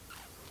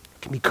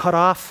 It can be cut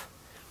off.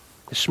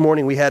 This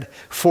morning we had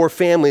 4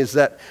 families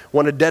that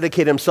want to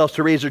dedicate themselves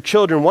to raise their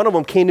children. One of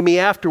them came to me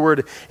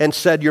afterward and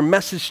said, your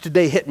message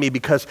today hit me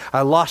because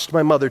I lost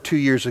my mother 2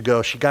 years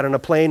ago. She got on a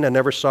plane. I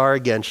never saw her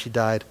again. She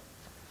died.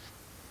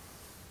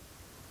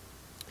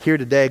 Here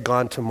today,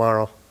 gone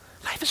tomorrow.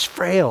 Life is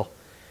frail.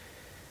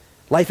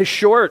 Life is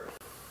short.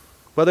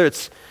 Whether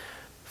it's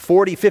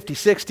 40, 50,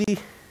 60.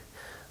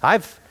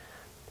 I've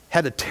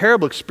had a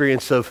terrible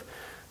experience of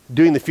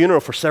doing the funeral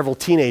for several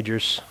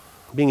teenagers.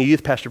 Being a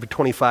youth pastor for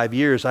 25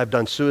 years, I've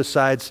done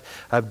suicides,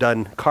 I've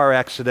done car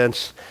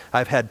accidents,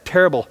 I've had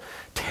terrible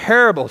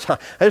time.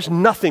 There's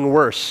nothing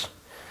worse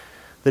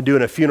than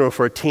doing a funeral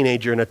for a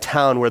teenager in a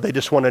town where they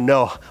just want to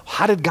know,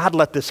 how did God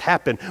let this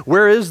happen?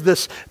 Where is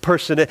this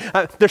person?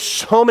 There's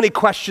so many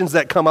questions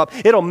that come up.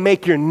 It'll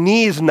make your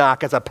knees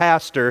knock as a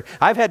pastor.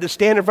 I've had to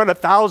stand in front of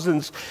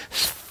thousands,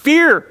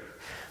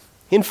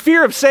 in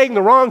fear of saying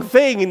the wrong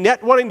thing and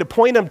yet wanting to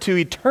point them to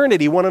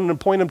eternity, wanting to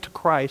point them to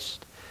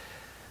Christ.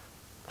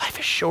 Life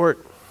is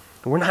short.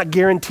 We're not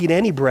guaranteed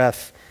any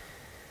breath.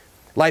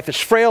 Life is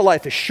frail,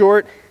 life is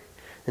short,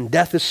 and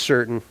death is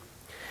certain.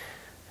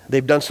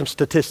 They've done some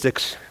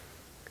statistics.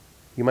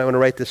 You might want to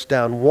write this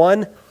down.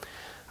 1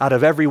 out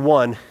of every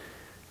 1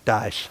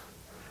 dies.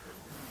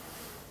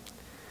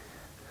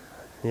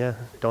 Yeah,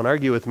 don't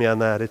argue with me on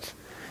that. It's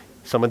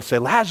someone say,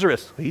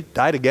 Lazarus, he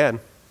died again.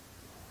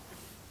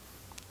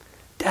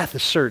 Death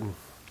is certain.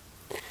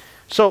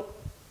 So,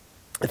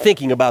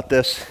 thinking about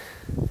this,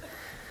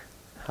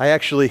 I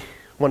actually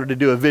wanted to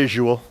do a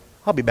visual.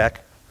 I'll be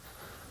back.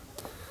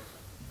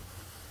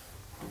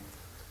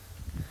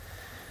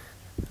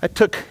 I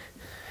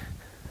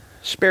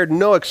spared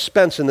no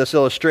expense in this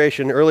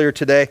illustration. Earlier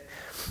today,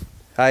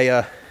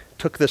 I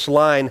took this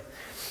line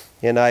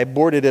and I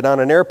boarded it on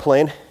an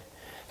airplane,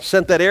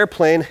 sent that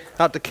airplane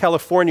out to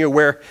California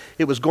where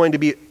it was going to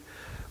be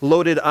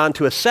loaded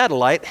onto a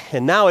satellite,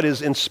 and now it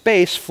is in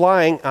space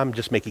flying. I'm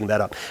just making that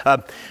up.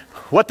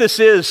 What this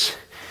is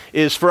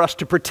for us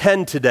to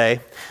pretend today.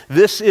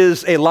 This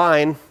is a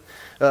line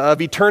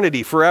of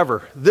eternity,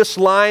 forever. This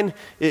line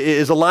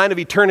is a line of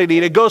eternity,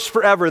 and it goes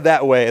forever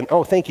that way. And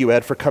oh, thank you,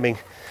 Ed, for coming.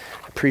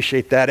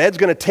 Appreciate that. Ed's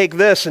going to take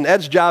this, and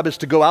Ed's job is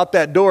to go out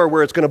that door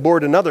where it's going to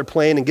board another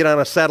plane and get on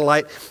a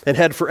satellite and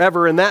head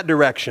forever in that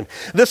direction.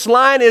 This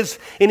line is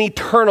an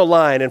eternal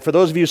line, and for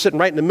those of you sitting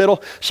right in the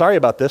middle, sorry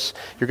about this.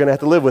 You're going to have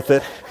to live with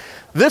it.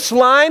 This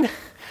line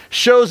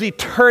shows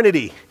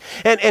eternity.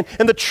 And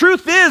the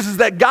truth is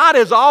that God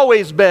has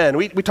always been.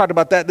 We talked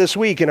about that this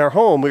week in our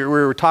home. We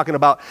were talking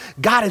about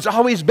God has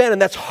always been,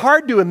 and that's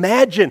hard to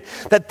imagine,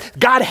 that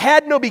God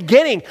had no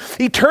beginning.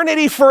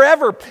 Eternity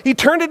forever,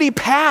 eternity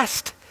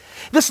past.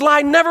 This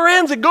line never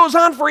ends. It goes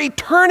on for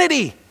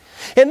eternity.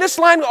 And this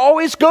line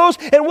always goes,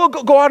 and we'll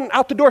go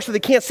out the door so they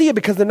can't see it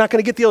because they're not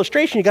going to get the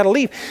illustration. You got to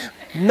leave.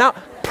 Now,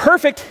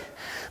 perfect.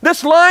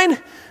 This line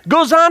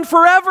goes on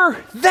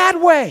forever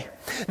that way.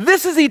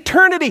 This is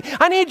eternity.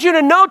 I need you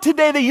to know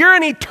today that you're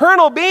an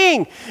eternal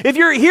being. If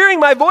you're hearing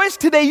my voice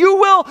today, you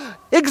will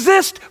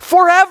exist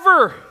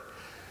forever.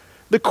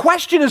 The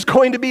question is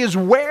going to be is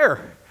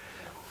where?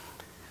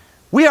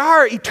 We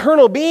are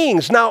eternal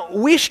beings. Now,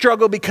 we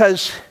struggle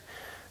because,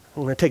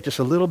 I'm going to take just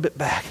a little bit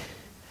back.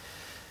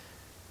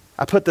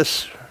 I put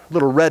this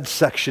little red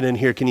section in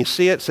here. Can you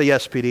see it? Say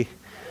yes, PD.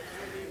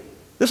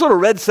 This little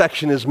red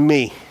section is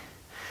me.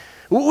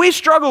 We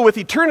struggle with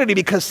eternity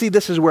because, see,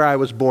 this is where I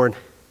was born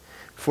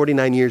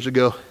 49 years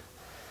ago.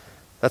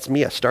 That's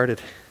me. I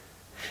started.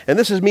 And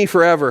this is me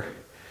forever.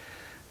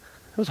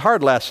 It was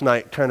hard last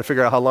night trying to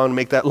figure out how long to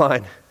make that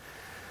line.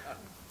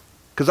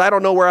 Because I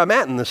don't know where I'm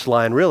at in this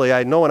line, really.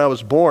 I know when I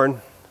was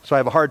born, so I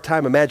have a hard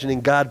time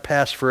imagining God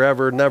past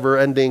forever, never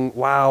ending.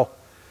 Wow.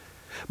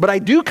 But I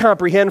do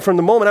comprehend from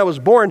the moment I was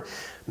born,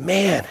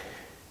 man,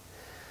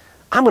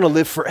 I'm going to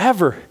live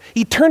forever.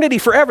 Eternity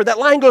forever. That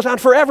line goes on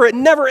forever. It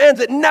never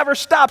ends. It never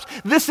stops.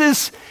 This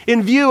is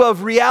in view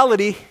of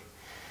reality.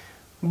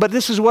 But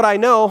this is what I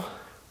know.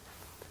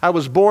 I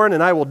was born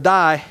and I will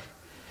die.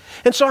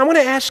 And so I want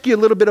to ask you a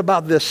little bit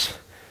about this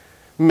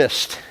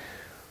mist.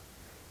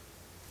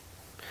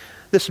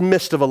 This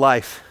mist of a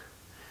life.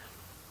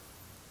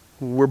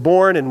 We're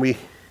born and we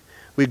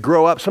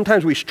grow up.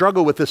 Sometimes we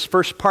struggle with this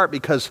first part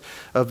because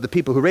of the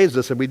people who raised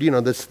us. And we,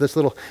 this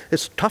little,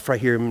 it's tough right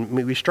here. And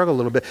we struggle a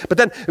little bit. But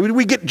then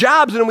we get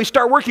jobs and then we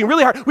start working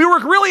really hard. We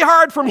work really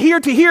hard from here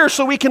to here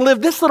so we can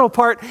live this little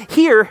part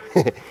here.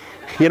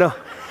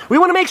 We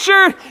want to make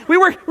sure we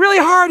work really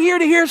hard here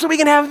to here so we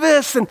can have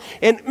this. And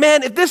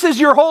man, if this is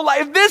your whole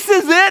life, if this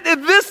is it,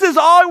 if this is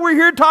all we're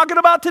here talking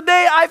about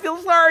today, I feel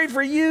sorry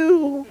for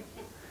you.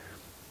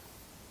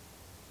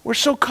 We're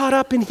so caught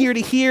up in here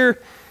to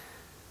here.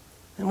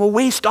 And we'll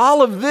waste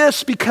all of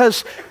this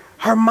because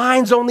our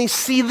minds only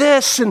see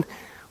this and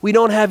we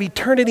don't have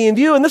eternity in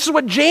view. And this is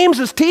what James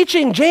is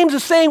teaching. James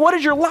is saying, what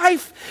is your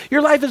life?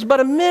 Your life is but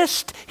a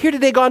mist. Here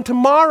today, gone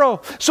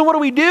tomorrow. So what do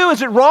we do?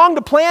 Is it wrong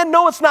to plan?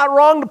 No, it's not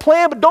wrong to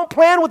plan, but don't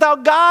plan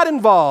without God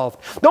involved.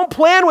 Don't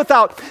plan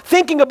without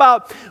thinking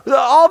about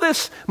all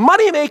this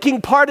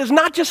money-making part is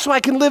not just so I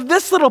can live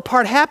this little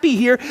part happy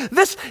here.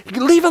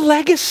 Leave a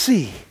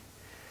legacy.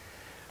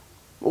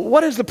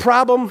 What is the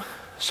problem?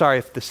 Sorry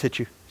if this hit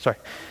you. Sorry,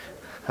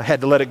 I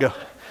had to let it go.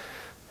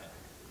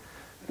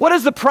 What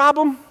is the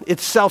problem?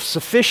 It's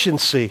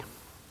self-sufficiency.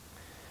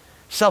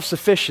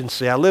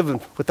 Self-sufficiency. I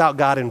live without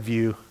God in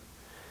view.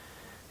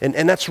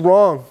 And that's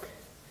wrong.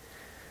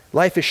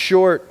 Life is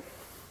short.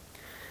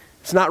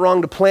 It's not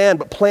wrong to plan,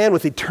 but plan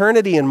with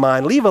eternity in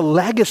mind. Leave a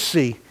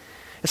legacy.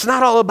 It's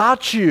not all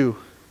about you.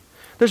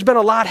 There's been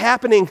a lot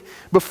happening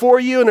before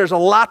you, and there's a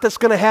lot that's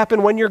going to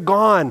happen when you're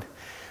gone.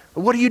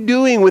 What are you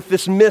doing with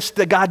this mist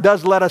that God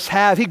does let us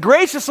have? He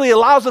graciously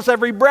allows us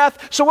every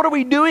breath. So what are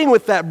we doing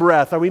with that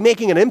breath? Are we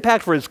making an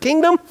impact for His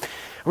kingdom?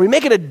 Are we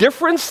making a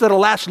difference that'll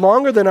last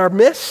longer than our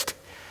mist?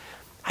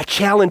 I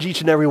challenge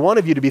each and every one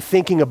of you to be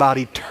thinking about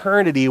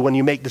eternity when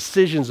you make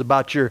decisions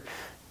about your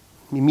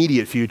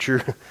immediate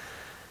future.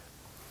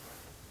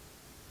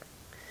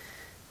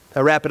 I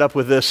wrap it up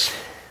with this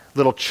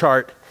little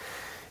chart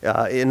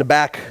in the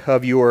back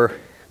of your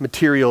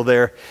material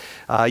there.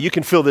 You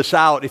can fill this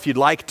out if you'd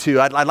like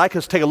to. I'd like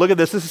us to take a look at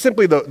this. This is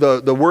simply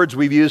the words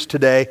we've used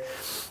today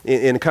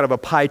in kind of a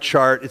pie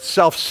chart. It's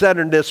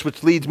self-centeredness,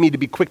 which leads me to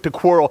be quick to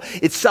quarrel.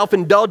 It's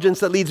self-indulgence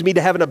that leads me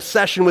to have an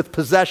obsession with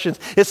possessions.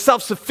 It's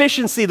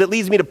self-sufficiency that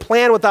leads me to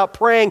plan without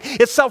praying.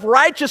 It's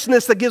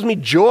self-righteousness that gives me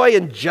joy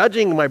in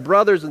judging my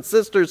brothers and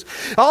sisters.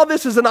 All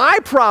this is an I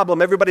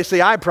problem. Everybody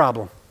say I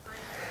problem.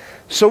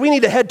 So we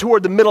need to head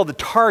toward the middle of the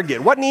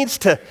target. What needs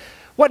to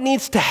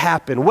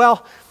happen?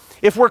 Well,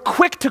 if we're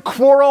quick to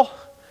quarrel,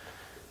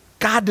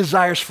 God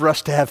desires for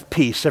us to have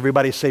peace.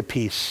 Everybody say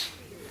peace.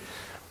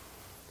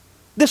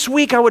 This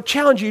week I would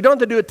challenge you, you don't have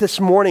to do it this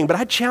morning, but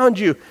I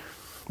challenge you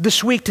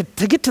this week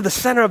to get to the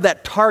center of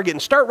that target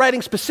and start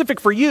writing specific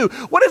for you.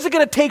 What is it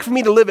going to take for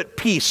me to live at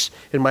peace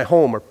in my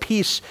home, or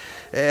peace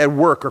at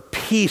work, or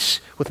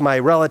peace with my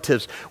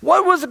relatives?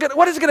 What is it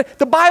going to,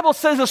 the Bible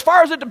says, as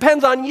far as it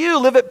depends on you,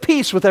 live at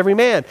peace with every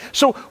man.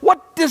 So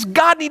what does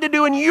God need to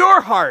do in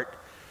your heart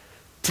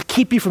to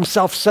keep you from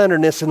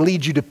self-centeredness and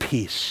lead you to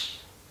peace?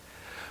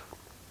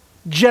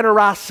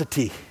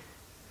 Generosity.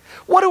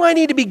 What do I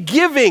need to be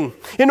giving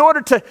in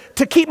order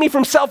to keep me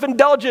from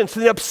self-indulgence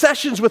and the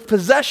obsessions with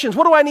possessions?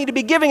 What do I need to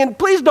be giving? And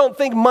please don't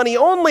think money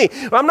only.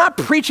 I'm not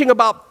preaching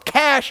about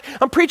cash.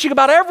 I'm preaching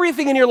about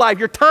everything in your life,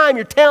 your time,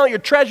 your talent, your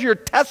treasure, your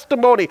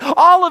testimony,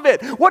 all of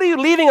it. What are you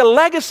leaving a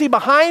legacy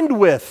behind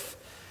with?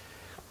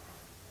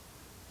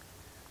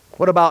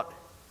 What about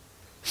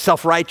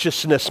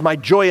self-righteousness, my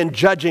joy in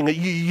judging.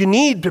 You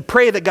need to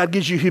pray that God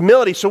gives you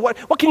humility. So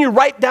what can you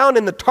write down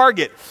in the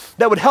target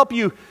that would help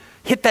you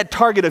hit that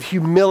target of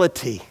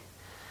humility?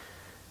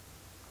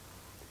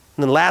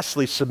 And then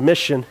lastly,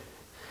 submission.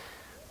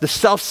 The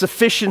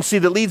self-sufficiency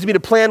that leads me to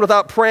plan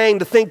without praying,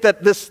 to think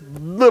that this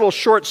little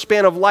short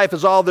span of life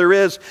is all there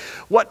is.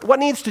 What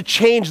needs to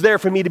change there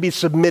for me to be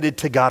submitted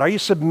to God? Are you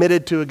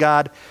submitted to a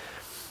God?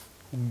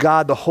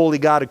 God, the holy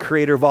God, a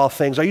creator of all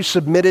things. Are you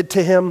submitted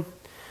to him?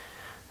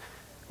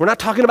 We're not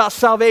talking about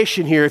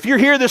salvation here. If you're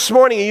here this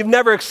morning and you've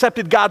never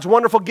accepted God's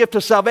wonderful gift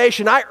of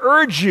salvation, I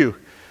urge you,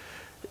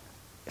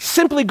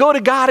 simply go to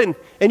God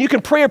and you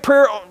can pray a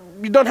prayer.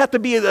 You don't have to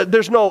be,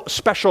 there's no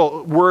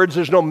special words,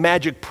 there's no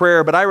magic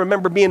prayer, but I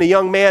remember being a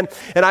young man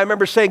and I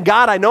remember saying,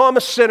 God, I know I'm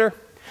a sinner.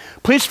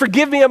 Please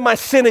forgive me of my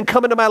sin and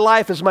come into my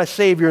life as my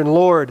Savior and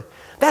Lord.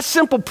 That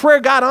simple prayer,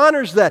 God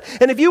honors that.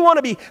 And if you want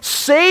to be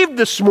saved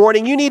this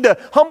morning, you need to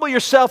humble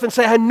yourself and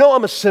say, I know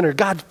I'm a sinner.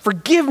 God,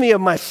 forgive me of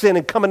my sin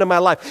and come into my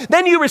life.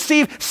 Then you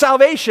receive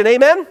salvation.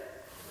 Amen?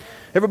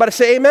 Everybody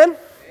say amen?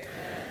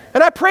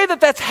 And I pray that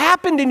that's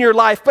happened in your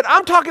life, but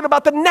I'm talking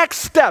about the next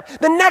step.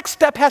 The next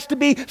step has to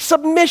be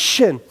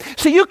submission.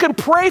 So you can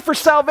pray for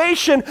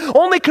salvation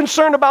only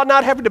concerned about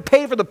not having to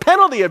pay for the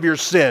penalty of your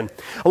sin.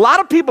 A lot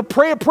of people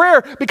pray a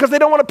prayer because they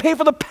don't want to pay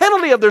for the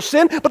penalty of their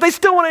sin, but they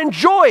still want to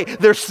enjoy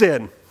their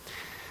sin.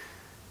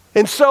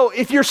 And so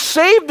if you're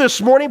saved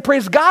this morning,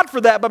 praise God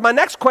for that. But my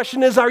next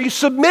question is, are you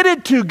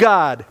submitted to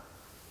God?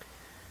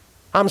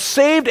 I'm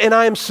saved and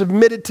I am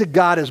submitted to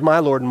God as my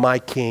Lord and my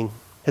King.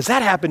 Has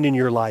that happened in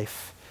your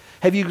life?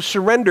 Have you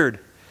surrendered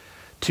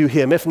to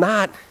him? If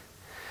not,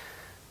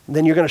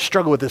 then you're going to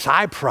struggle with this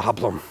eye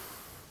problem.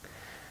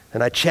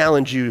 And I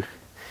challenge you,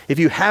 if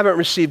you haven't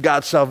received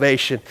God's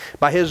salvation,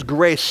 by his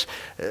grace,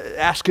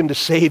 ask him to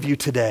save you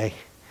today.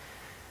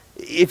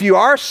 If you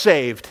are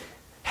saved,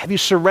 have you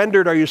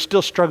surrendered? Or are you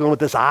still struggling with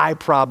this eye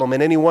problem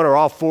in any one or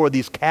all four of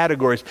these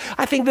categories?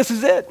 I think this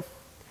is it.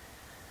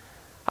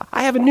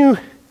 I have a new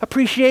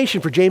appreciation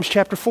for James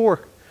chapter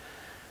 4.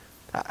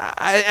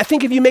 I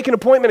think if you make an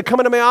appointment to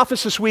come into my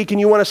office this week and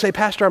you want to say,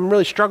 Pastor, I'm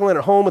really struggling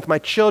at home with my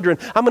children,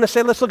 I'm going to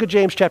say, let's look at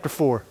James chapter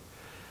 4.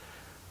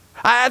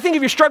 I think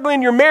if you're struggling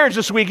in your marriage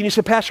this week and you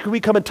say, Pastor, can we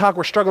come and talk?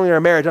 We're struggling in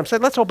our marriage. I'm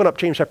saying, let's open up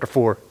James chapter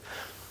 4.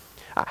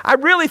 I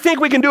really think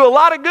we can do a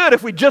lot of good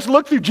if we just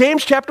look through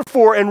James chapter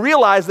 4 and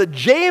realize that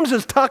James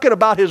is talking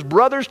about his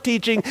brother's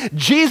teaching.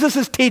 Jesus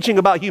is teaching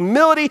about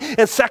humility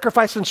and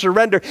sacrifice and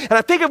surrender. And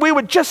I think if we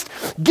would just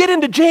get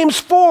into James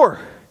 4,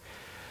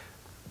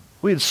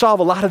 we'd solve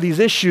a lot of these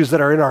issues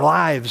that are in our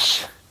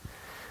lives,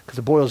 because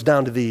it boils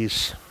down to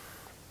these.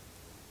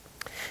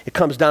 It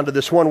comes down to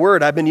this one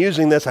word. I've been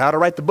using this. I ought to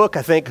write the book,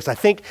 I think, because I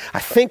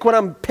think what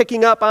I'm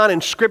picking up on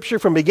in Scripture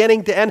from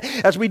beginning to end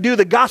as we do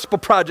the gospel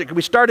project.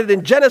 We started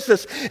in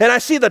Genesis, and I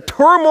see the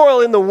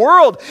turmoil in the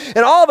world and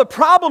all the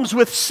problems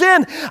with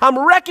sin.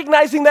 I'm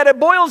recognizing that it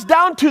boils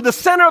down to the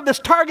center of this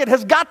target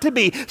has got to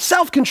be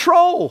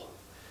self-control.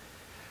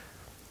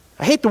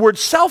 I hate the word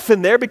self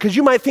in there because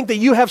you might think that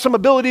you have some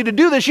ability to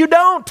do this. You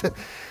don't.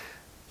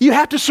 You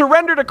have to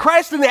surrender to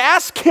Christ and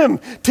ask him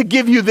to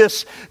give you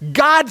this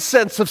God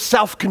sense of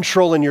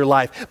self-control in your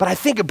life. But I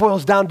think it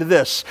boils down to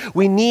this.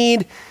 We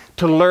need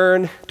to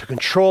learn to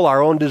control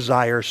our own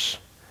desires.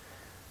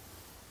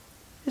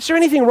 Is there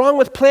anything wrong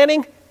with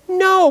planning?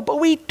 No, but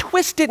we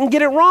twist it and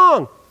get it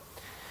wrong.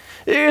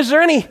 Is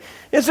there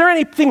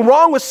anything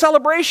wrong with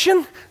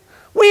celebration?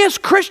 We as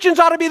Christians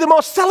ought to be the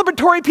most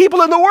celebratory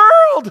people in the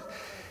world.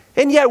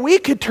 And yet we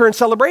could turn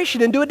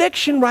celebration into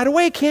addiction right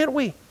away, can't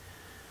we?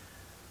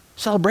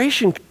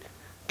 Celebration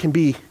can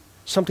be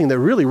something that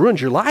really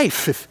ruins your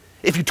life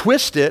if you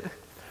twist it.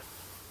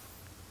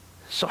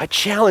 So I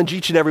challenge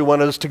each and every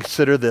one of us to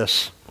consider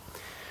this.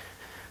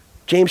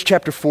 James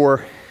chapter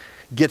 4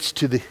 gets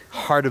to the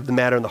heart of the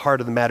matter, and the heart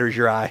of the matter is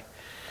your eye.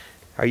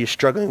 Are you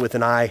struggling with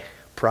an eye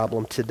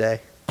problem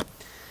today?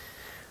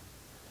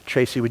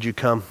 Tracy, would you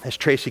come? As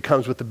Tracy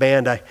comes with the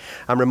band,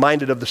 I'm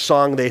reminded of the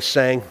song they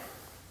sang.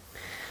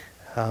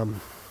 So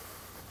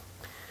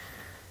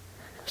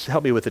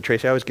help me with it,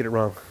 Tracy. I always get it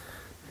wrong.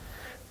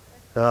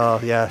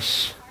 Oh,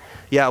 yes.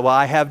 Yeah, well,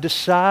 I have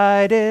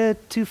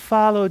decided to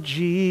follow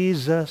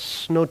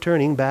Jesus. No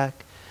turning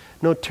back,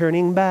 no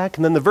turning back.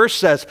 And then the verse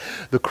says,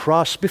 the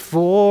cross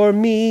before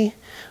me,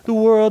 the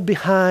world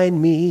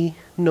behind me,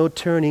 no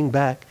turning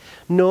back,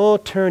 no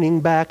turning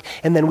back.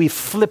 And then we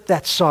flip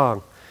that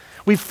song.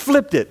 We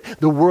flipped it.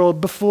 The world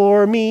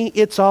before me,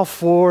 it's all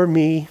for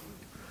me.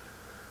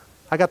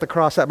 I got the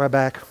cross at my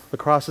back. The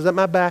cross is at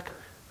my back.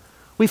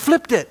 We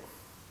flipped it.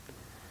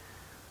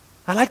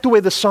 I like the way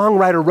the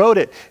songwriter wrote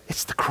it.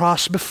 It's the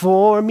cross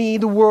before me,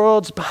 the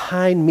world's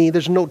behind me.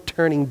 There's no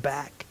turning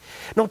back.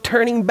 No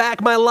turning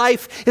back. My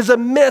life is a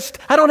mist.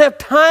 I don't have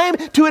time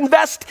to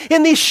invest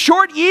in these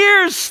short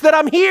years that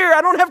I'm here.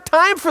 I don't have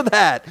time for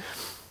that.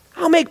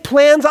 I'll make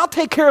plans. I'll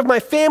take care of my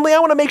family. I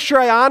want to make sure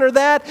I honor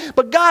that.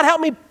 But God,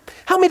 help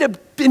me to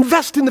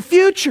invest in the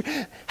future.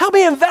 Help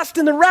me invest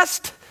in the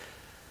rest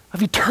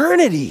of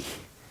eternity.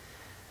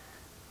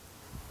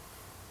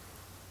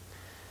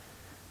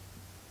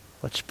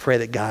 Let's pray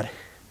that God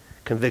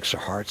convicts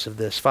our hearts of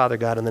this. Father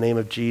God, in the name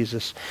of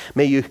Jesus,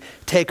 may you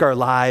take our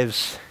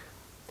lives.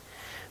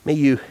 May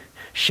you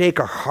shake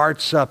our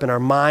hearts up and our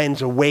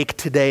minds awake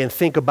today and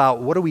think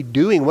about, what are we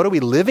doing? What are we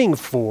living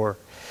for?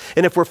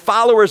 And if we're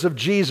followers of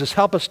Jesus,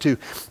 help us to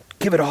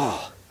give it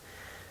all.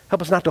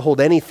 Help us not to hold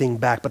anything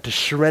back, but to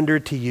surrender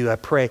to you, I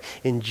pray,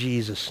 in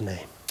Jesus'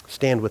 name.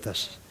 Stand with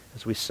us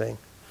as we sing.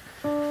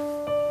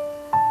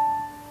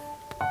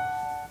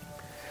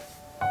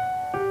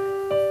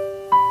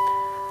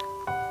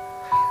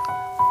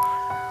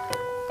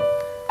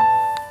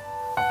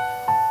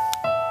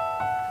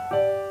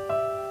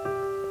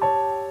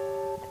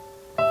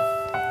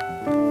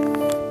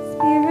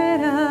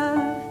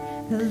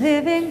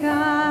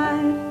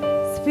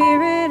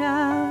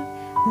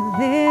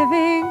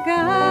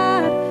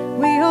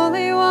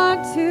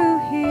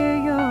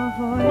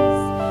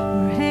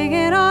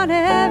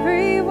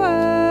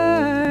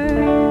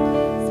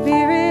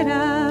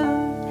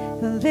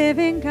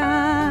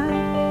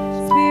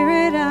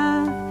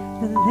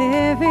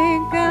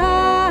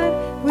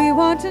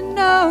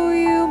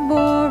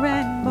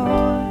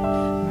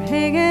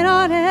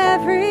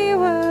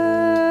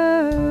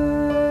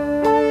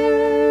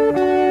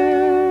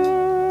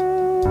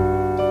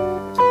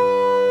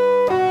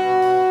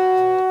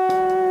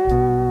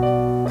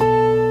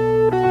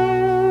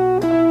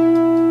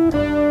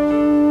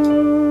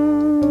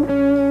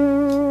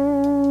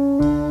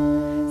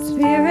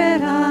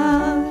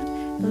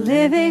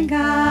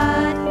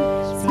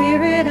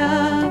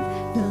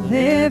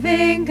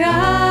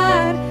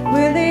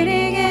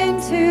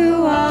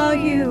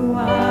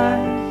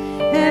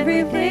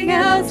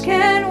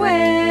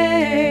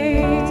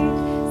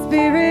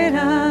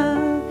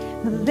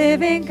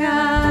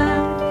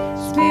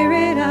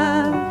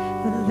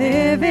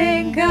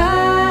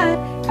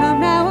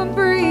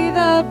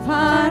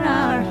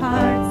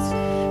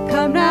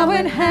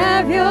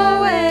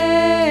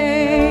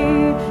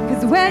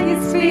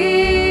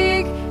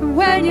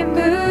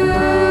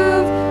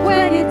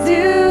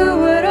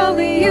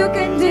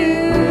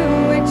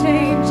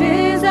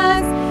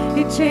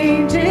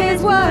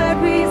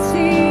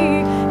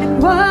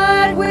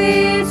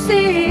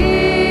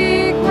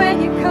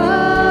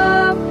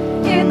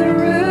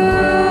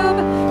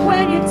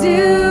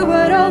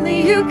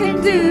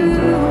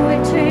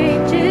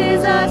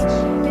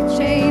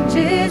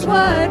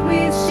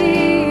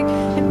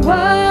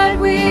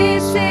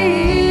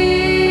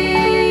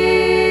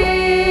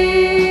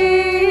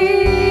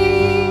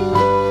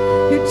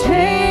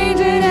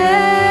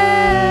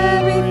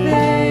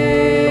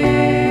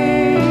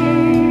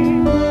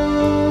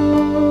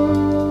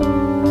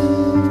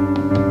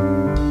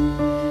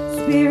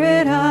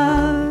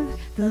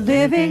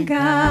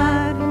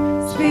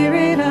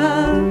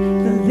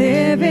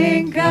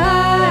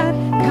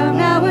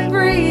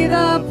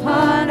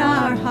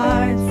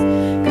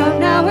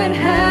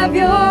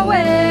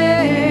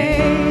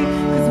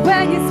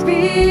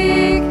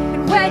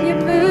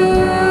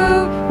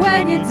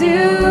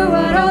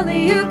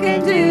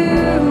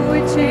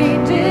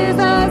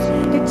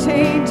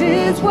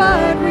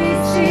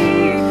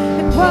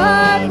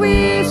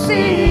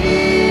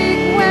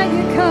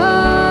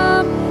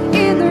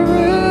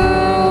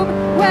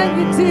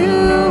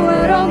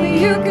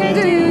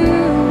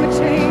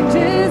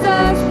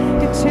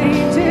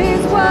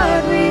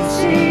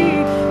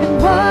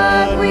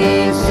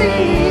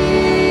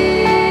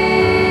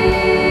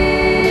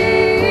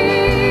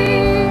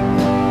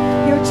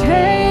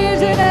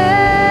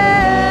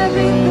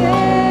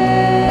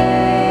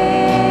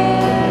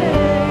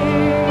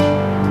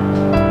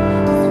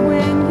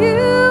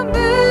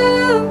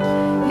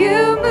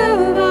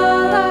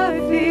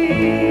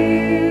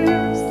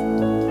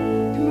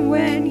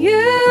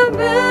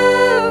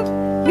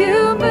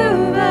 You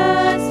move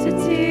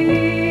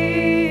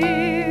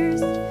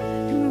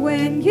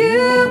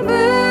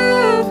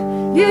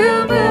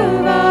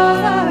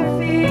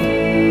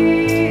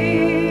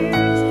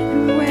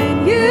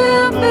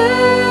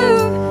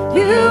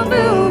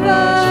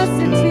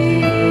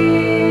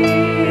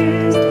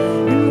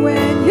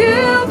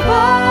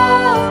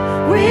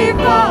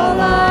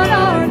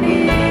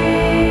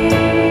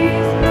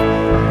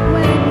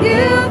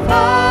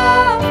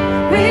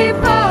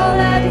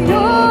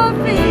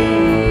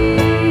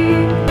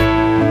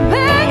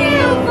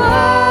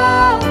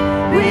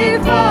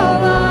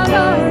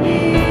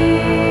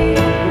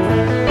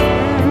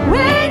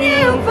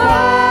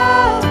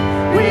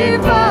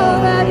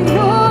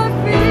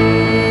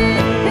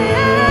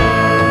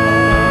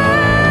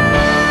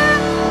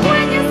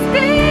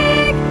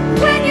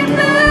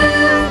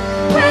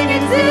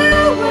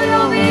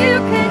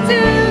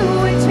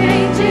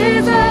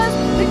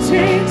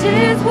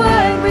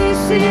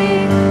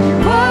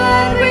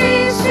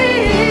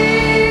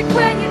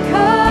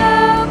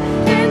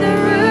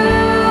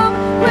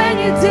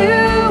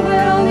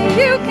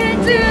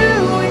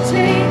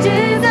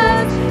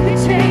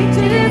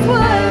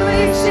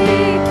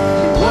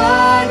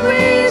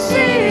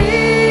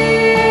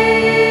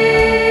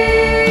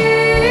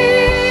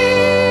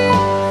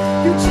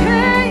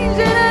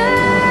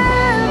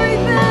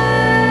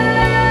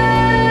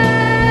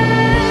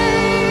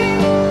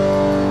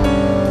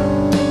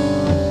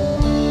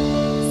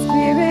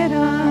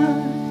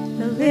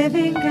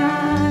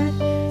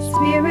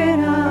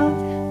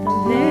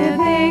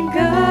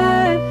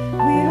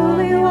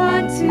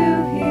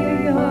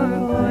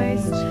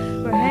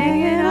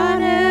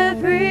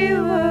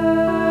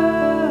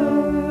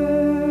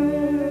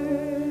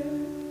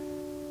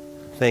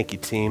Thank you,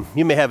 team.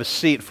 You may have a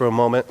seat for a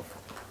moment.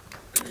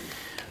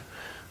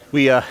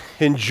 We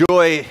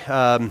enjoy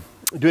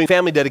doing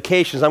family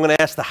dedications. I'm going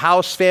to ask the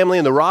House family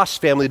and the Ross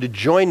family to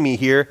join me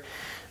here.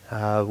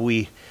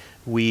 We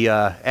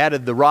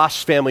added the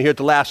Ross family here at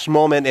the last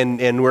moment,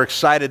 and we're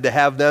excited to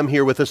have them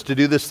here with us to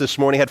do this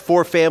morning. Had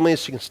 4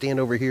 families. You can stand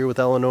over here with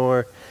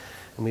Eleanor.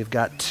 And we've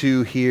got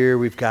 2 here.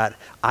 We've got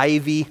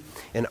Ivy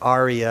and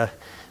Aria.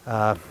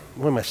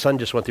 My son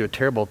just went through a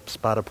terrible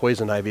spot of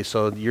poison ivy,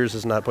 so yours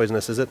is not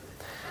poisonous, is it?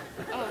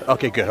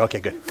 Okay,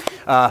 good.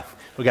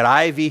 We got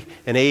Ivy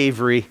and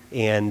Avery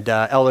and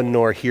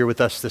Eleanor here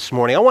with us this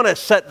morning. I want to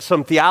set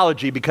some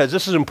theology because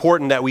this is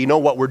important that we know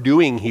what we're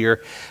doing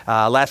here.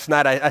 Last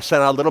night I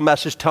sent out a little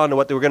message telling them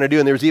what they were going to do,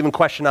 and there was even a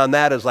question on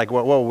that as like,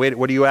 whoa, wait,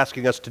 what are you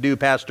asking us to do,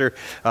 Pastor?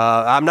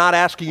 I'm not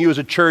asking you as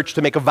a church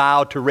to make a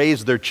vow to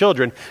raise their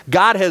children.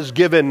 God has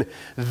given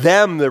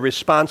them the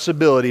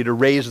responsibility to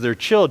raise their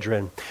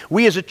children.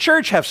 We as a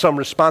church have some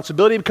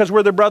responsibility because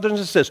we're their brothers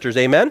and sisters,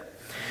 amen?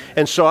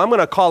 And so I'm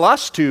going to call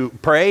us to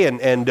pray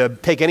and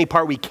take any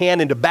part we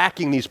can into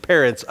backing these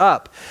parents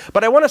up.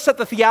 But I want to set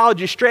the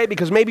theology straight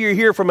because maybe you're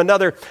here from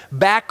another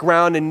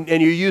background and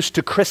you're used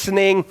to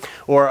christening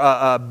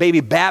or baby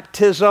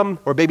baptism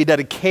or baby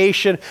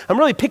dedication. I'm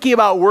really picky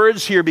about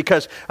words here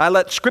because I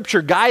let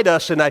Scripture guide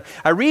us, and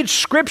I read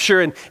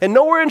Scripture, and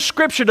nowhere in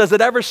Scripture does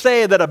it ever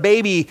say that a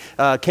baby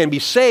can be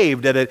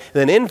saved, that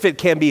an infant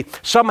can be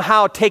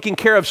somehow taken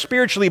care of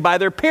spiritually by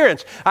their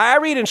parents. I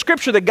read in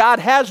Scripture that God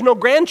has no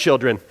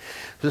grandchildren.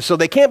 So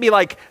they can't be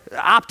like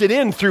opted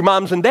in through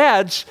moms and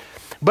dads.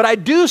 But I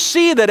do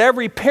see that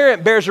every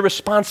parent bears a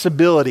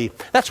responsibility.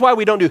 That's why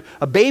we don't do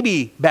a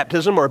baby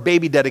baptism or a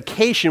baby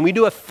dedication. We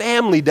do a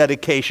family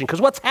dedication.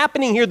 Because what's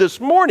happening here this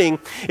morning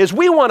is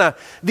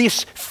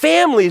these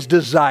families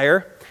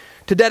desire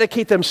to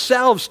dedicate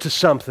themselves to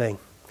something.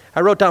 I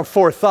wrote down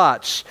 4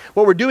 thoughts.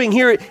 What we're doing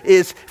here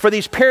is, for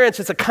these parents,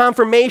 it's a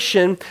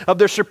confirmation of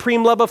their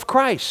supreme love of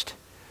Christ.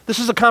 This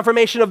is a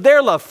confirmation of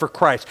their love for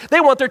Christ. They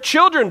want their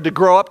children to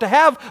grow up to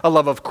have a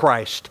love of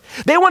Christ.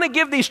 They want to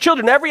give these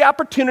children every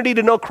opportunity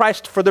to know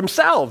Christ for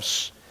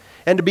themselves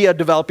and to be a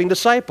developing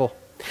disciple.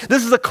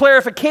 This is a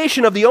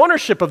clarification of the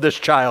ownership of this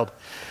child.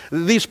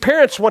 These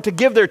parents want to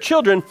give their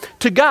children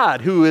to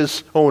God, who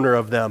is owner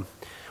of them.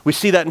 We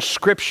see that in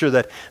Scripture,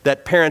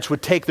 that parents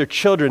would take their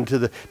children to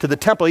the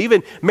temple.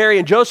 Even Mary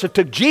and Joseph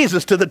took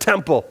Jesus to the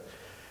temple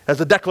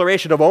as a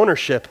declaration of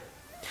ownership.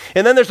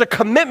 And then there's a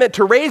commitment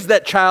to raise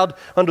that child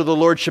under the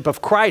lordship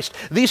of Christ.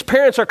 These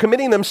parents are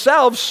committing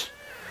themselves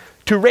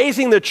to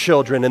raising their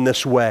children in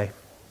this way.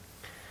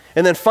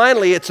 And then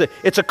finally, it's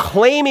a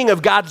claiming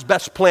of God's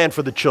best plan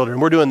for the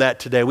children. We're doing that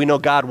today. We know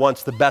God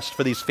wants the best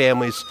for these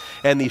families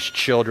and these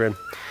children.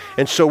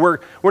 And so we're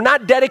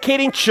not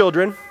dedicating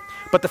children,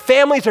 but the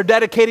families are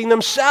dedicating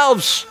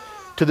themselves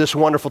to this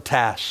wonderful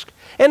task.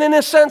 And in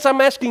a sense,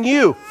 I'm asking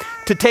you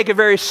to take it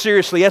very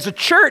seriously. As a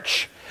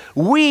church,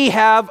 we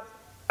have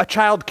a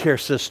child care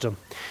system,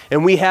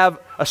 and we have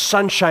a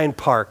Sunshine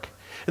Park,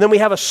 and then we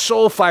have a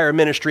Soul Fire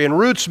ministry and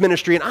Roots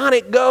ministry, and on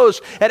it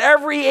goes. At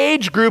every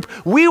age group,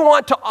 we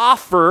want to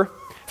offer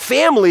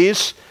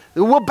families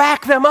that will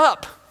back them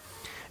up.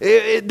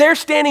 They're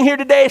standing here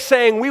today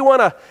saying we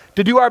want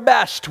to do our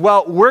best.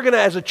 Well, we're going to,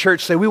 as a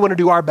church, say we want to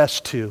do our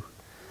best too.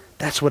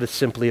 That's what it's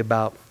simply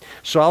about.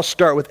 So I'll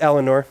start with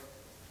Eleanor.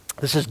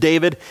 This is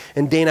David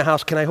and Dana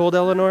House. Can I hold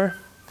Eleanor?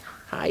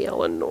 Hi,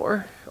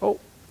 Eleanor. Oh,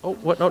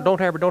 what? No,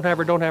 don't have her.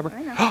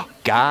 Oh,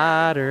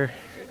 got her.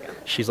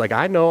 She's like,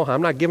 I know.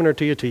 I'm not giving her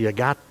to you till you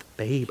got the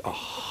babe.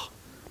 Oh,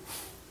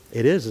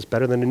 it is. It's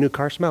better than a new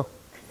car smell.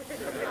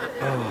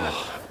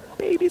 Oh,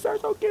 babies are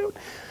so cute.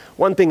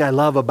 One thing I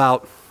love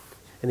about,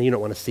 and you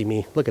don't want to see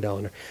me. Look at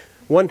Eleanor.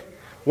 One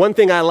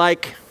thing I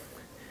like,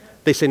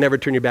 they say never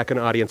turn your back on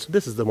an audience.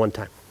 This is the one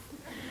time.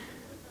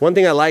 One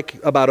thing I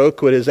like about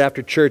Oakwood is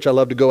after church, I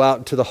love to go out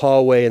into the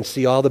hallway and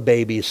see all the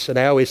babies. And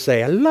I always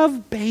say, I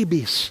love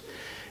babies.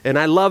 And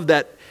I love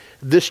that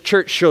this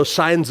church shows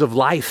signs of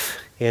life.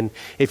 And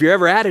if you're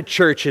ever at a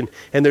church and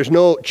there's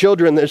no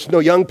children, there's no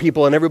young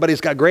people, and everybody's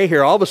got gray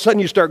hair, all of a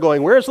sudden you start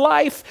going, where's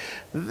life?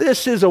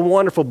 This is a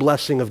wonderful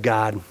blessing of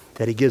God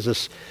that He gives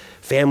us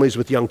families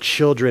with young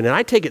children. And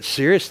I take it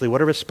seriously.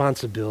 What a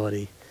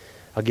responsibility.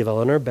 I'll give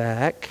Eleanor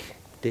back.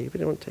 David,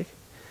 you want to take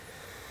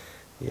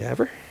it? You have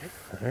her?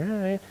 All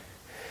right.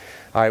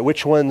 All right,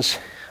 which one's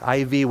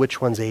Ivy? Which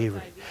one's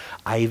Avery?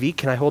 Ivy,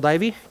 can I hold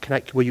Ivy?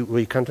 Will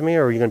you come to me,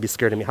 or are you going to be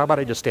scared of me? How about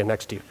I just stand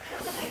next to you?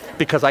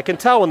 Because I can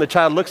tell when the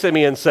child looks at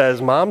me and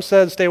says, Mom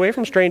says stay away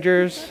from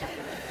strangers.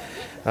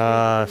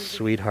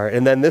 Sweetheart.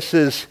 And then this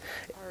is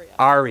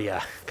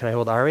Aria. Can I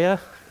hold Aria?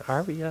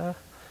 Aria.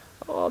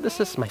 Oh, this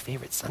is my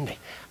favorite Sunday.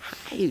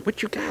 Hi,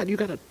 what you got? You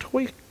got a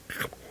toy?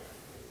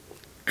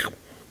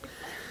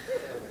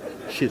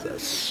 She's a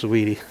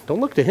sweetie. Don't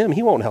look to him.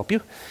 He won't help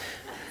you.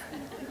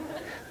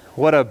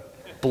 What a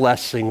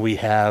blessing we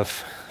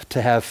have to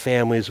have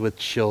families with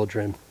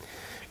children.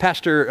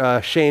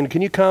 Pastor Shane,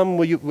 can you come?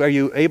 Are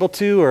you able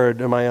to, or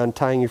am I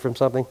untying you from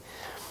something?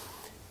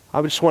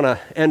 I just want to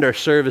end our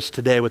service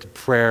today with a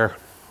prayer.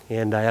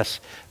 And I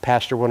asked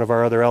Pastor, one of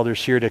our other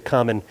elders here, to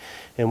come and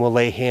we'll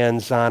lay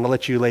hands on, I'll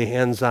let you lay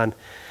hands on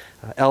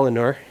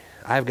Eleanor.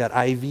 I've got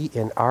Ivy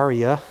and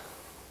Aria.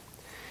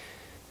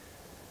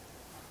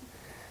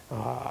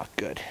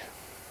 Good.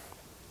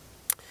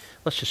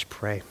 Let's just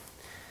pray.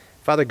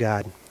 Father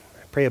God,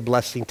 I pray a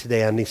blessing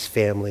today on these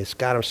families.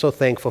 God, I'm so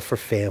thankful for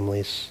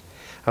families.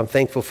 I'm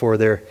thankful for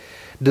their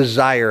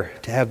desire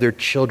to have their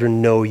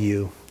children know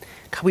you.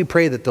 God, we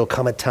pray that there'll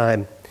come a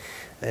time,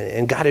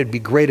 and God, it'd be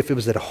great if it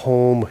was at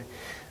home,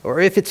 or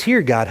if it's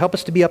here, God, help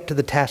us to be up to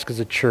the task as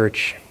a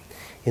church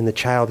in the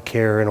child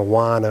care in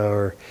Awana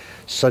or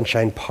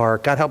Sunshine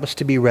Park. God, help us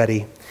to be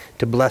ready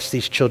to bless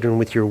these children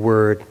with your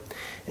word.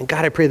 And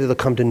God, I pray that they'll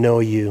come to know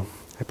you.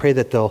 I pray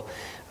that they'll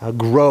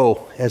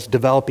grow as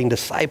developing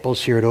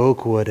disciples here at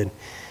Oakwood.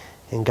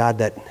 And God,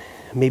 that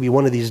maybe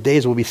one of these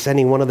days we'll be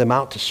sending one of them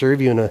out to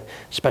serve you in a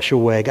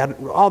special way.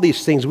 God, all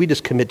these things we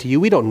just commit to you.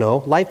 We don't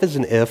know. Life is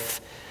an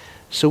if.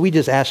 So we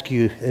just ask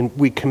you, and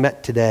we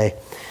commit today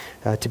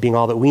to being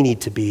all that we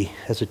need to be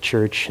as a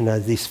church.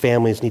 And these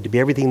families need to be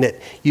everything that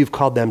you've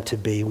called them to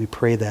be. We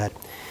pray that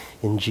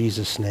in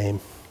Jesus' name.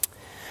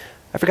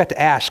 I forgot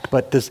to ask,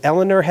 but does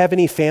Eleanor have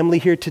any family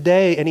here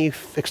today? Any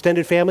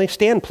extended family?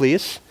 Stand,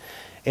 please.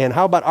 And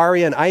how about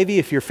Aria and Ivy,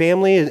 if your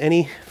family is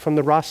any from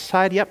the Ross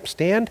side? Yep,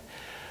 stand.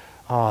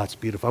 Oh, it's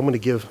beautiful. I'm going to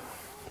give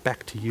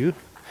back to you.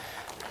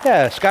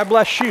 Yes, God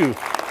bless you.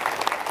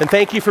 And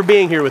thank you for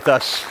being here with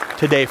us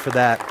today for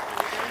that.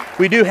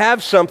 We do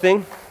have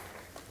something.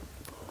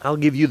 I'll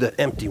give you the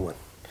empty one.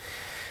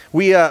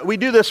 We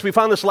do this, we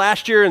found this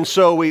last year, and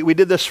so we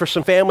did this for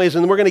some families,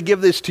 and we're going to give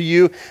this to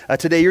you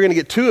today. You're going to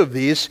get 2 of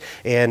these,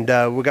 and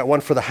we got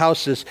one for the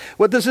houses.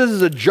 What this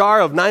is a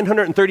jar of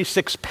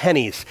 936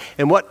 pennies,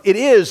 and what it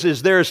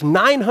is there's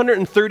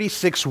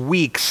 936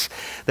 weeks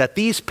that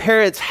these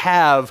parents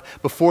have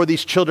before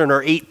these children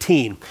are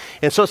 18.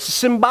 And so it's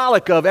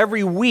symbolic of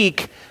every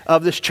week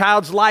of this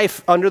child's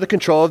life under the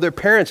control of their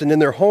parents and in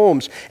their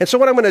homes. And so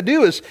what I'm going to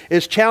do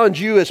is challenge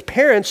you as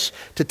parents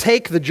to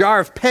take the jar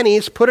of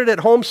pennies, put it at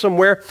home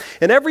somewhere,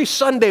 and every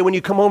Sunday when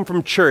you come home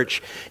from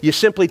church, you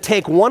simply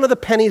take one of the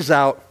pennies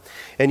out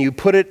and you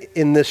put it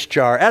in this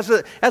jar as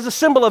a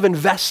symbol of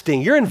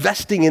investing. You're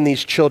investing in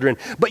these children,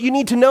 but you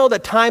need to know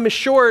that time is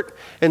short,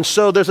 and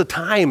so there's a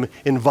time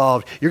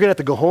involved. You're going to have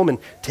to go home and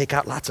take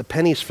out lots of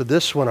pennies for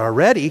this one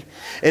already,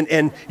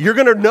 and you're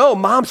going to know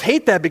moms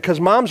hate that because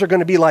moms are going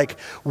to be like,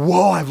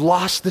 whoa, I've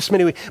lost this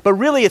many weeks. But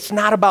really, it's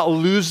not about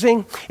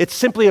losing. It's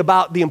simply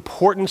about the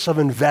importance of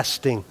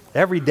investing.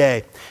 Every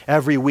day,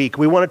 every week.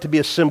 We want it to be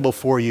a symbol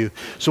for you.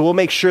 So we'll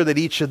make sure that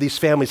each of these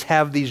families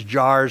have these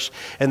jars,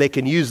 and they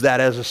can use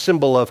that as a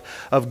symbol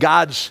of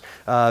God's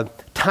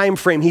time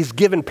frame He's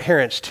given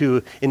parents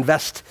to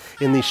invest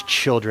in these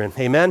children.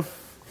 Amen?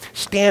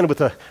 Stand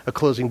with a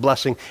closing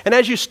blessing. And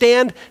as you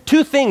stand,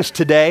 2 things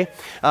today.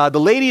 The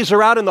ladies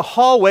are out in the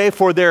hallway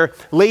for their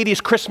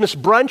ladies' Christmas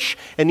brunch,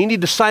 and you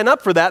need to sign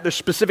up for that. There's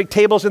specific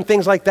tables and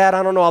things like that.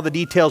 I don't know all the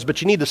details, but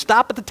you need to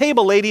stop at the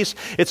table, ladies.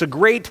 It's a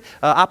great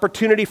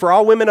opportunity for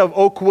all women of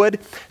Oakwood.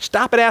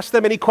 Stop and ask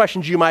them any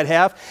questions you might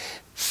have.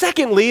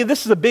 Secondly,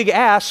 this is a big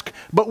ask,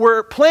 but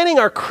we're planning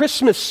our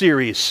Christmas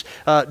series.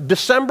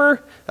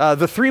 December,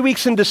 the 3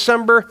 weeks in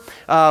December,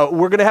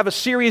 we're going to have a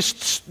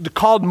series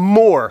called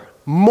More.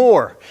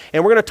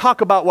 And we're going to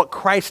talk about what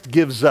Christ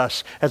gives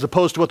us as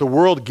opposed to what the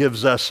world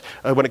gives us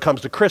when it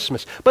comes to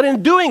Christmas. But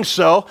in doing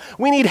so,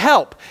 we need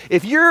help.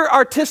 If you're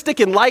artistic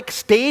and like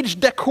stage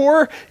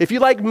decor, if you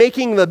like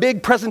making the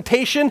big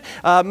presentation,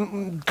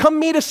 come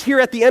meet us here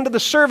at the end of the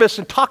service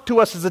and talk to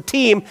us as a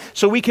team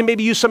so we can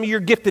maybe use some of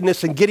your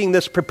giftedness in getting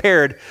this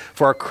prepared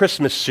for our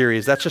Christmas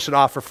series. That's just an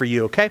offer for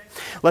you, okay?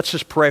 Let's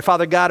just pray.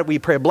 Father God, we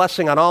pray a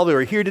blessing on all that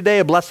are here today,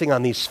 a blessing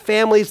on these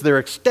families, their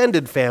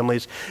extended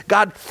families.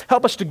 God,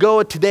 help us to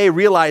go today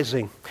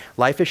realizing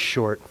life is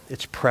short,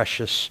 it's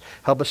precious.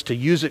 Help us to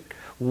use it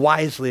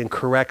wisely and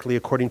correctly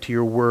according to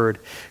your word.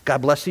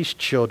 God, bless these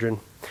children.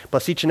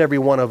 Bless each and every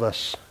one of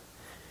us.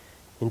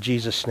 In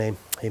Jesus' name,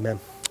 amen.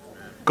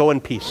 Go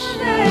in peace.